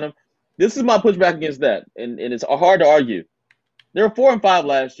talent around him. This is my pushback against that, and it's hard to argue. They were 4-5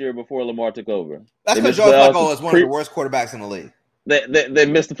 last year before Lamar took over. That's because Joe Flacco is one of the worst quarterbacks in the league. They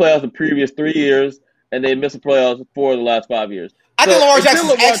missed the playoffs the previous 3 years, and they missed the playoffs for the last 5 years. I think Lamar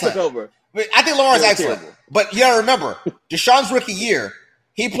Jackson's excellent. Took over. I think Lamar's excellent. Terrible. But you got to remember, Deshaun's rookie year,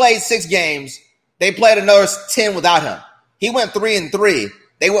 he played 6 games. They played another 10 without him. He went 3-3.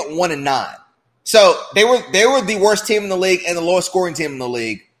 They went 1-9. So they were the worst team in the league and the lowest scoring team in the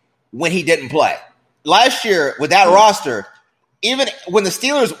league when he didn't play. Last year, with that roster, even when the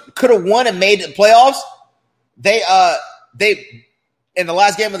Steelers could have won and made the playoffs, they in the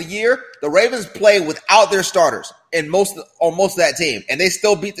last game of the year, the Ravens played without their starters on most of that team, and they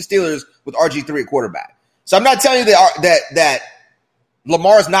still beat the Steelers with RG3 at quarterback. So I'm not telling you that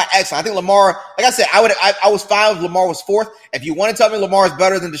Lamar is not excellent. I think Lamar, like I said, I was fine if Lamar was 4th. If you want to tell me Lamar is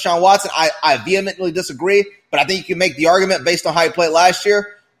better than Deshaun Watson, I vehemently disagree. But I think you can make the argument based on how he played last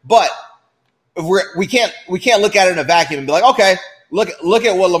year. But we can't look at it in a vacuum and be like, okay, look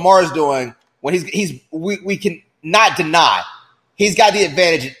at what Lamar is doing when we can not deny he's got the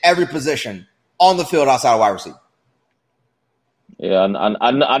advantage in every position on the field outside of wide receiver. Yeah,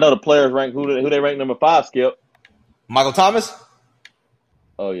 I know the players rank who they rank number 5. Skip Michael Thomas.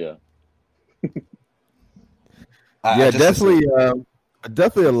 Oh yeah, yeah, definitely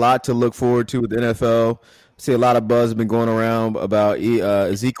a lot to look forward to with the NFL. I see a lot of buzz has been going around about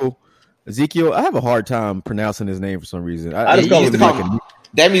Ezekiel. I have a hard time pronouncing his name for some reason. I just used to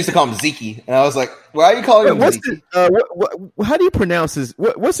call him Zeke, and I was like, "Why are you calling him Zeke?" How do you pronounce his?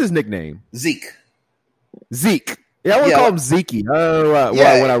 What's his nickname? Zeke. Yeah, I would call him Zeke. When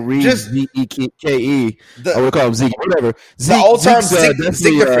I read Zeke, I would call him Zeke. Whatever. The old term Zeke the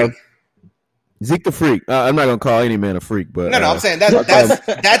Freak. Zeke the Freak. I'm not gonna call any man a freak, but no, I'm saying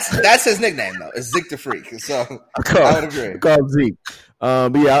that's his nickname though. It's Zeke the Freak. So I would agree. I call him Zeke.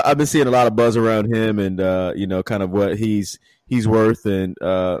 But yeah, I've been seeing a lot of buzz around him, and kind of what he's worth, and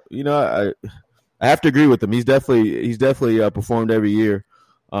I have to agree with him. He's definitely performed every year,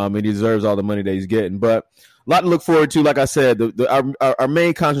 and he deserves all the money that he's getting. But a lot to look forward to. Like I said, our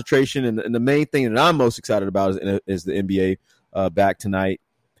main concentration and the main thing that I'm most excited about is the NBA back tonight.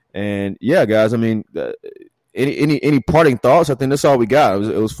 And yeah, guys, I mean, any parting thoughts? I think that's all we got.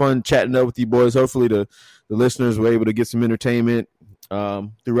 It was fun chatting up with you boys. Hopefully the listeners were able to get some entertainment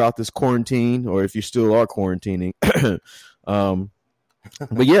throughout this quarantine, or if you still are quarantining.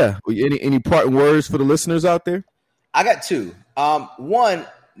 But yeah, any parting words for the listeners out there? I got 2. One,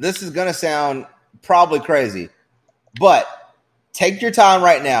 this is gonna sound probably crazy, but take your time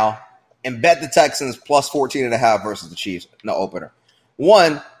right now and bet the Texans plus 14.5 versus the Chiefs in the opener.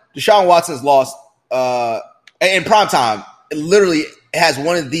 One, Deshaun Watson's lost in prime time. It literally has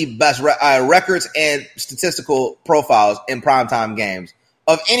one of the best records and statistical profiles in primetime games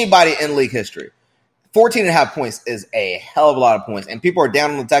of anybody in league history. 14.5 points is a hell of a lot of points, and people are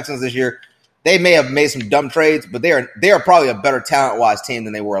down on the Texans this year. They may have made some dumb trades, but they are probably a better talent-wise team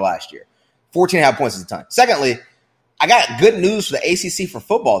than they were last year. 14.5 points is a ton. Secondly, I got good news for the ACC for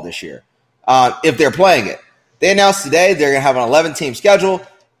football this year if they're playing it. They announced today they're going to have an 11-team schedule,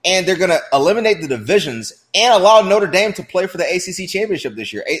 and they're going to eliminate the divisions and allow Notre Dame to play for the ACC championship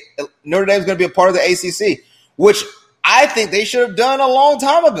this year. Notre Dame is going to be a part of the ACC, which I think they should have done a long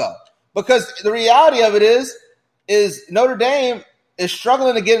time ago, because the reality of it is Notre Dame is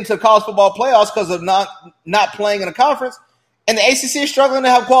struggling to get into the college football playoffs because of not playing in a conference, and the ACC is struggling to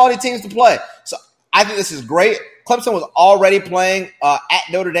have quality teams to play. So I think this is great. Clemson was already playing at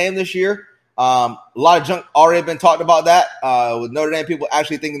Notre Dame this year. A lot of junk already been talked about that with Notre Dame people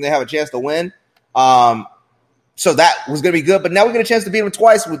actually thinking they have a chance to win. So that was going to be good. But now we get a chance to beat them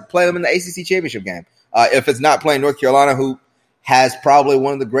twice with playing them in the ACC championship game. If it's not playing North Carolina, who has probably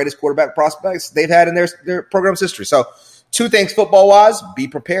one of the greatest quarterback prospects they've had in their program's history. So 2 things football-wise. Be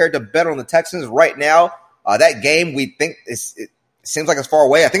prepared to bet on the Texans right now. That game, we think, it seems like it's far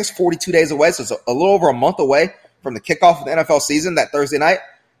away. I think it's 42 days away, so it's a little over a month away from the kickoff of the NFL season that Thursday night.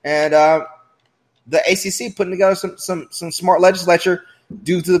 And the ACC putting together some smart legislature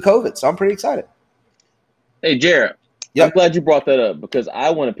due to the COVID. So I'm pretty excited. Hey, Jared, I'm glad you brought that up, because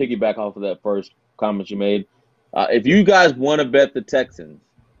I want to piggyback off of that first comment you made. If you guys want to bet the Texans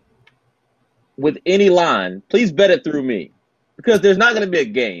with any line, please bet it through me, because there's not going to be a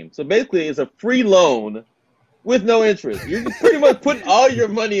game. So basically, it's a free loan with no interest. You're pretty much putting all your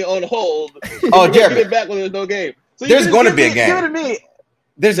money on hold. Oh, Jeremy, get it back when there's no game. So there's going to be a game. Give it to me.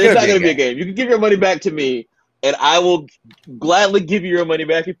 There's not going to be a game. You can give your money back to me, and I will gladly give you your money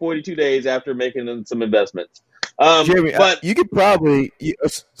back in 42 days after making some investments. Jeremy, but you could probably.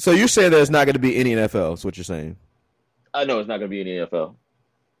 So you're saying there's not going to be any NFL? Is what you're saying? I know it's not going to be any NFL.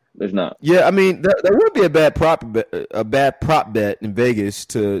 There's not. Yeah, I mean, there would be a bad prop bet in Vegas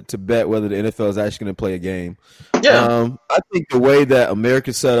to bet whether the NFL is actually going to play a game. Yeah, I think the way that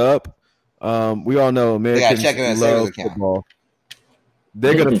America's set up, we all know Americans love football.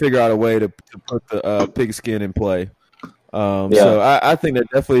 They're going to figure out a way to put the pigskin in play. So I think there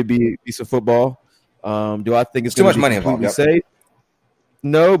definitely be some football. Do I think it's too much money involved? Yep. Safe?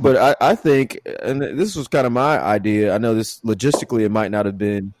 No, but I think, and this was kind of my idea. I know this logistically it might not have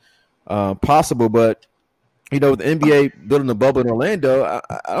been possible, but with the NBA building a bubble in Orlando,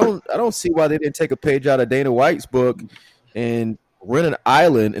 I don't see why they didn't take a page out of Dana White's book and rent an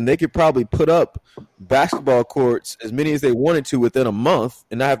island, and they could probably put up basketball courts as many as they wanted to within a month,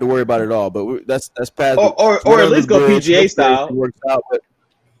 and not have to worry about it all. But that's past or at least go PGA style. Works out, but,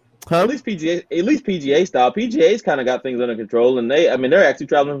 At least PGA style. PGA's kind of got things under control, and they're actually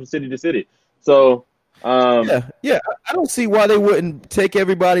traveling from city to city. So I don't see why they wouldn't take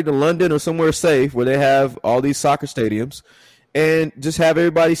everybody to London or somewhere safe where they have all these soccer stadiums, and just have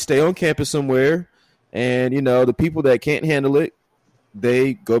everybody stay on campus somewhere. And the people that can't handle it,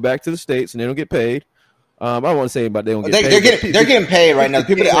 they go back to the States and they don't get paid. I don't want to say about they don't get paid. They're getting paid right now. The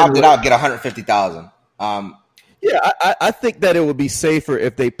people that opted out get $150,000. Yeah, I think that it would be safer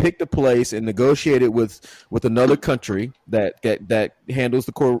if they picked a place and negotiated with another country that handles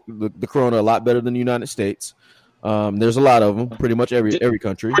the corona a lot better than the United States. There's a lot of them, pretty much every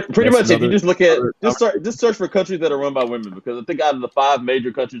country. Pretty much, if you just look at just search for countries that are run by women, because I think out of the 5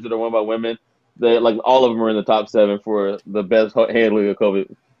 major countries that are run by women, all of them are in the top 7 for the best handling of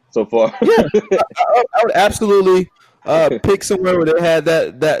COVID so far. Yeah, I would absolutely pick somewhere where they had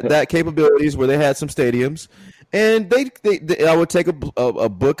that capabilities, where they had some stadiums. And I would take a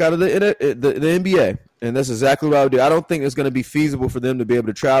book out of the NBA, and that's exactly what I would do. I don't think it's going to be feasible for them to be able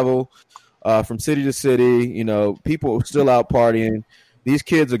to travel from city to city. People are still out partying. These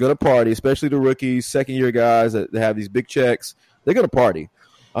kids are going to party, especially the rookies, second-year guys that have these big checks. They're going to party.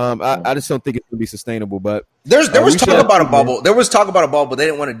 I just don't think it's going to be sustainable. But there was talk about a bubble. There was talk about a bubble, but they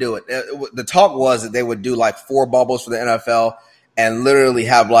didn't want to do it. The talk was that they would do 4 bubbles for the NFL and literally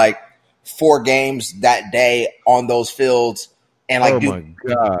have 4 games that day on those fields, and my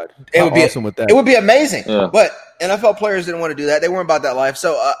God, it would be awesome with that. It would be amazing. Yeah. But NFL players didn't want to do that. They weren't about that life.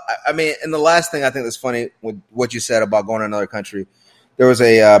 So and the last thing I think that's funny with what you said about going to another country, there was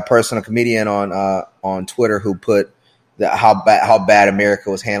a comedian on Twitter who put how bad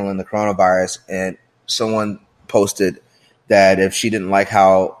America was handling the coronavirus, and someone posted that if she didn't like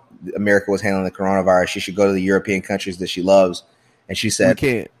how America was handling the coronavirus, she should go to the European countries that she loves. And she said,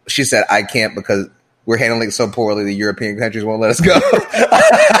 I can't because we're handling it so poorly. The European countries won't let us go.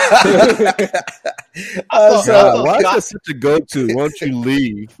 Why is that such a go-to? Won't you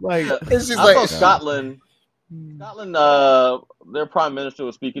leave? It's just Scotland. Their prime minister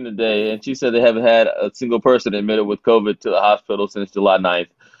was speaking today, and she said they haven't had a single person admitted with COVID to the hospital since July 9th.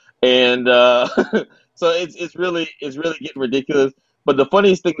 And so it's really getting ridiculous. But the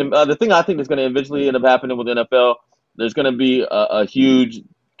funniest thing, the thing I think is going to eventually end up happening with the NFL, there's going to be a huge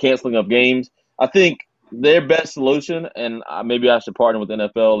canceling of games. I think their best solution, and maybe I should partner with the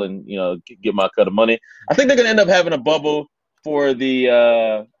NFL and get my cut of money. I think they're going to end up having a bubble for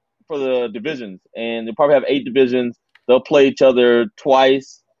the divisions, and they'll probably have 8 divisions. They'll play each other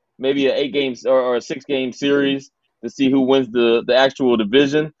twice, maybe an 8 games or a 6-game series to see who wins the actual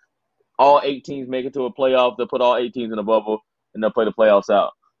division. All 8 teams make it to a playoff. They'll put all 8 teams in a bubble, and they'll play the playoffs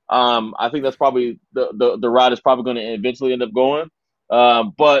out. I think that's probably the route is probably going to eventually end up going.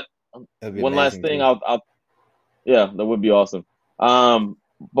 But one last thing, that would be awesome.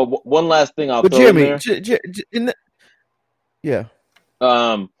 But one last thing I'll throw Jeremy, in there.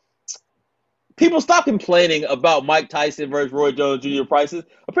 People stop complaining about Mike Tyson versus Roy Jones Jr. prices.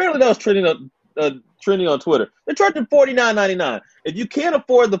 Apparently that was trending on Twitter. They're charging $49.99. If you can't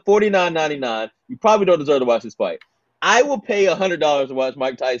afford the $49.99, you probably don't deserve to watch this fight. I will pay $100 to watch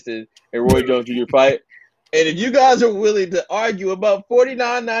Mike Tyson and Roy Jones Jr. fight. And if you guys are willing to argue about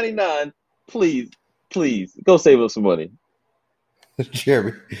 $49.99, please go save us some money.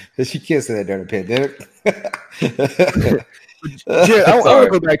 Jeremy, you can't say that during a pandemic. Jerry, I want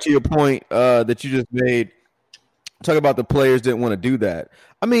to go back to your point that you just made. Talk about the players didn't want to do that.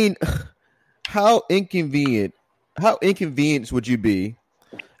 I mean, how inconvenient would you be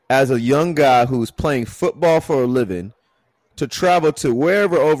as a young guy who's playing football for a living to travel to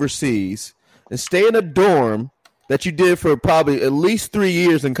wherever overseas and stay in a dorm that you did for probably at least 3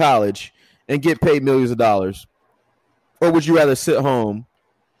 years in college and get paid millions of dollars? Or would you rather sit home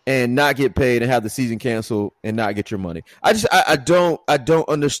and not get paid and have the season canceled and not get your money? I don't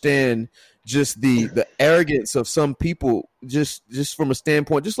understand just the arrogance of some people just from a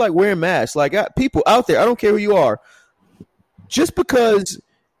standpoint, just like wearing masks. Like, people out there, I don't care who you are, just because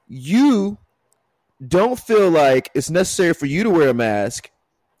you don't feel like it's necessary for you to wear a mask,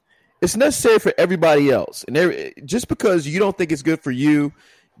 it's necessary for everybody else. And just because you don't think it's good for you,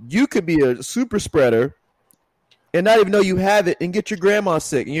 you could be a super spreader and not even know you have it and get your grandma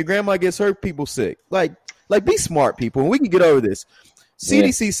sick, and your grandma gets her people sick. Like be smart, people, and we can get over this.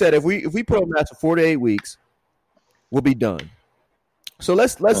 CDC said if we put on masks for 4 to 8 weeks, we'll be done. So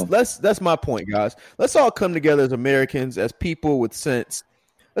let's that's my point, guys. Let's all come together as Americans, as people with sense.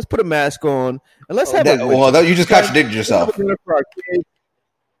 Let's put a mask on and let's have you just contradicted yourself.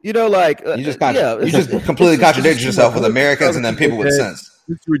 You know, like you just completely contradicted yourself with Americans and then people with sense.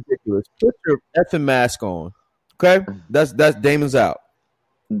 It's ridiculous. Put your effing mask on. Okay, that's Damon's out.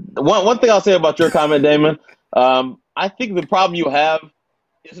 One thing I'll say about your comment, Damon, I think the problem you have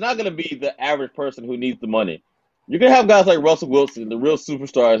is not going to be the average person who needs the money. You're going to have guys like Russell Wilson, the real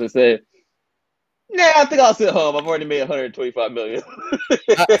superstars, that say, "Nah, I think I'll sit home. I've already made $125 million."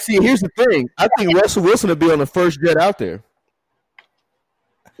 See, here's the thing. I think Russell Wilson will be on the first jet out there.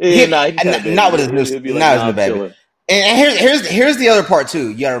 Not with his new baby. And here's the other part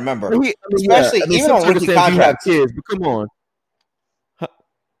too. You got to remember, even on rookie contracts. Kids, but come on.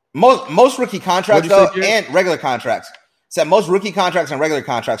 Most rookie contracts and regular contracts. So most rookie contracts and regular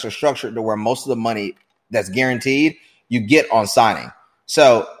contracts are structured to where most of the money that's guaranteed you get on signing.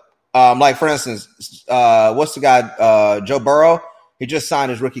 So, like for instance, what's the guy Joe Burrow? He just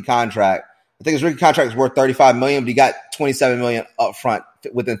signed his rookie contract. I think his rookie contract is worth $35 million, but he got $27 million up front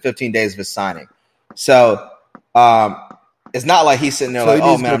within 15 days of his signing. So it's not like he's sitting there like,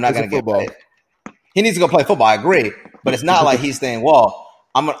 "Oh man, I'm not going to get paid." He needs to go play football. I agree, but it's not like he's saying, "Well,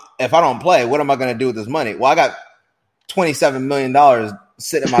 if I don't play, what am I going to do with this money?" Well, I got $27 million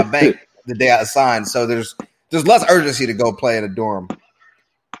sitting in my bank the day I signed, so there's less urgency to go play in a dorm.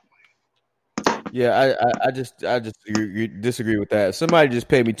 Yeah, I just disagree with that. If somebody just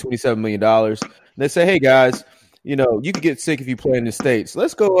paid me $27 million, and they say, "Hey guys, you know, you can get sick if you play in the States.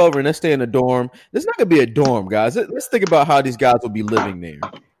 Let's go over and let's stay in a dorm." There's not going to be a dorm, guys. Let's think about how these guys will be living there.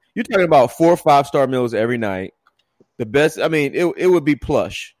 You're talking about 4 or 5-star meals every night. The best, I mean, it would be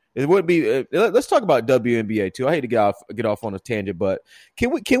plush. It would be. Let's talk about WNBA too. I hate to get off on a tangent, but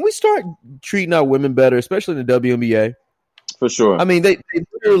can we start treating our women better, especially in the WNBA? For sure. I mean, they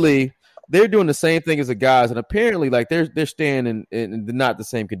literally they're doing the same thing as the guys, and apparently, like they're staying in not the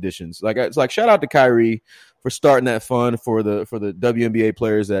same conditions. Like it's like shout out to Kyrie for starting that fund for the WNBA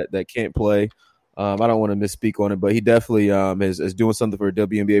players that can't play. I don't want to misspeak on it, but he definitely is doing something for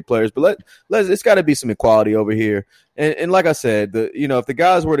WNBA players. But it's got to be some equality over here. And like I said, if the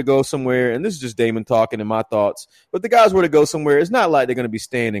guys were to go somewhere, and this is just Damon talking and my thoughts, but if the guys were to go somewhere, it's not like they're going to be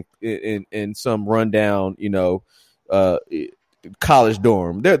staying in some rundown, college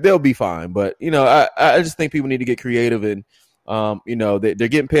dorm. They'll be fine. But I just think people need to get creative, and they're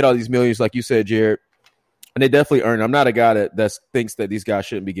getting paid all these millions, like you said, Jared. And they definitely earn. I'm not a guy that thinks that these guys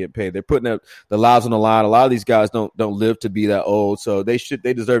shouldn't be getting paid. They're putting up the lives on the line. A lot of these guys don't live to be that old, so they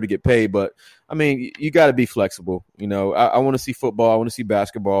deserve to get paid. But I mean, you got to be flexible. I want to see football. I want to see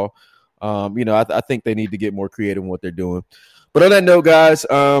basketball. I think they need to get more creative in what they're doing. But on that note, guys,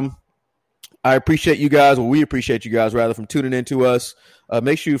 I appreciate you guys. Well, we appreciate you guys rather from tuning in to us.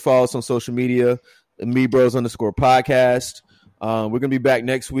 Make sure you follow us on social media, MeBros_podcast. We're going to be back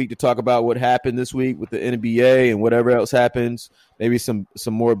next week to talk about what happened this week with the NBA and whatever else happens. Maybe some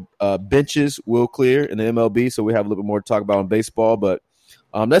more benches will clear in the MLB, so we have a little bit more to talk about in baseball. But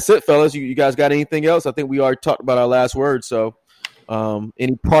that's it, fellas. You guys got anything else? I think we already talked about our last word. So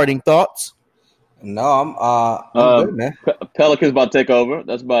any parting thoughts? No, I'm good, man. Pelicans about to take over.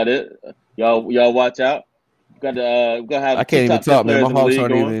 That's about it. Y'all watch out. I can't even talk, man. My Hawks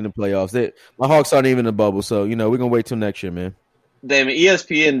aren't even in the playoffs. My Hawks aren't even in the bubble. So, we're going to wait till next year, man. Damn,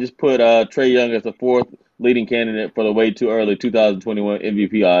 ESPN just put Trae Young as the 4th leading candidate for the way too early 2021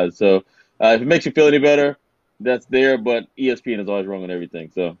 MVP odds. So if it makes you feel any better, that's there. But ESPN is always wrong on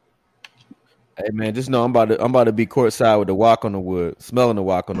everything. So, hey man, just know I'm about to be courtside with the walk on the wood, smelling the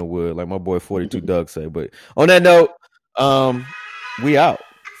walk on the wood, like my boy 42 Doug say. But on that note, we out.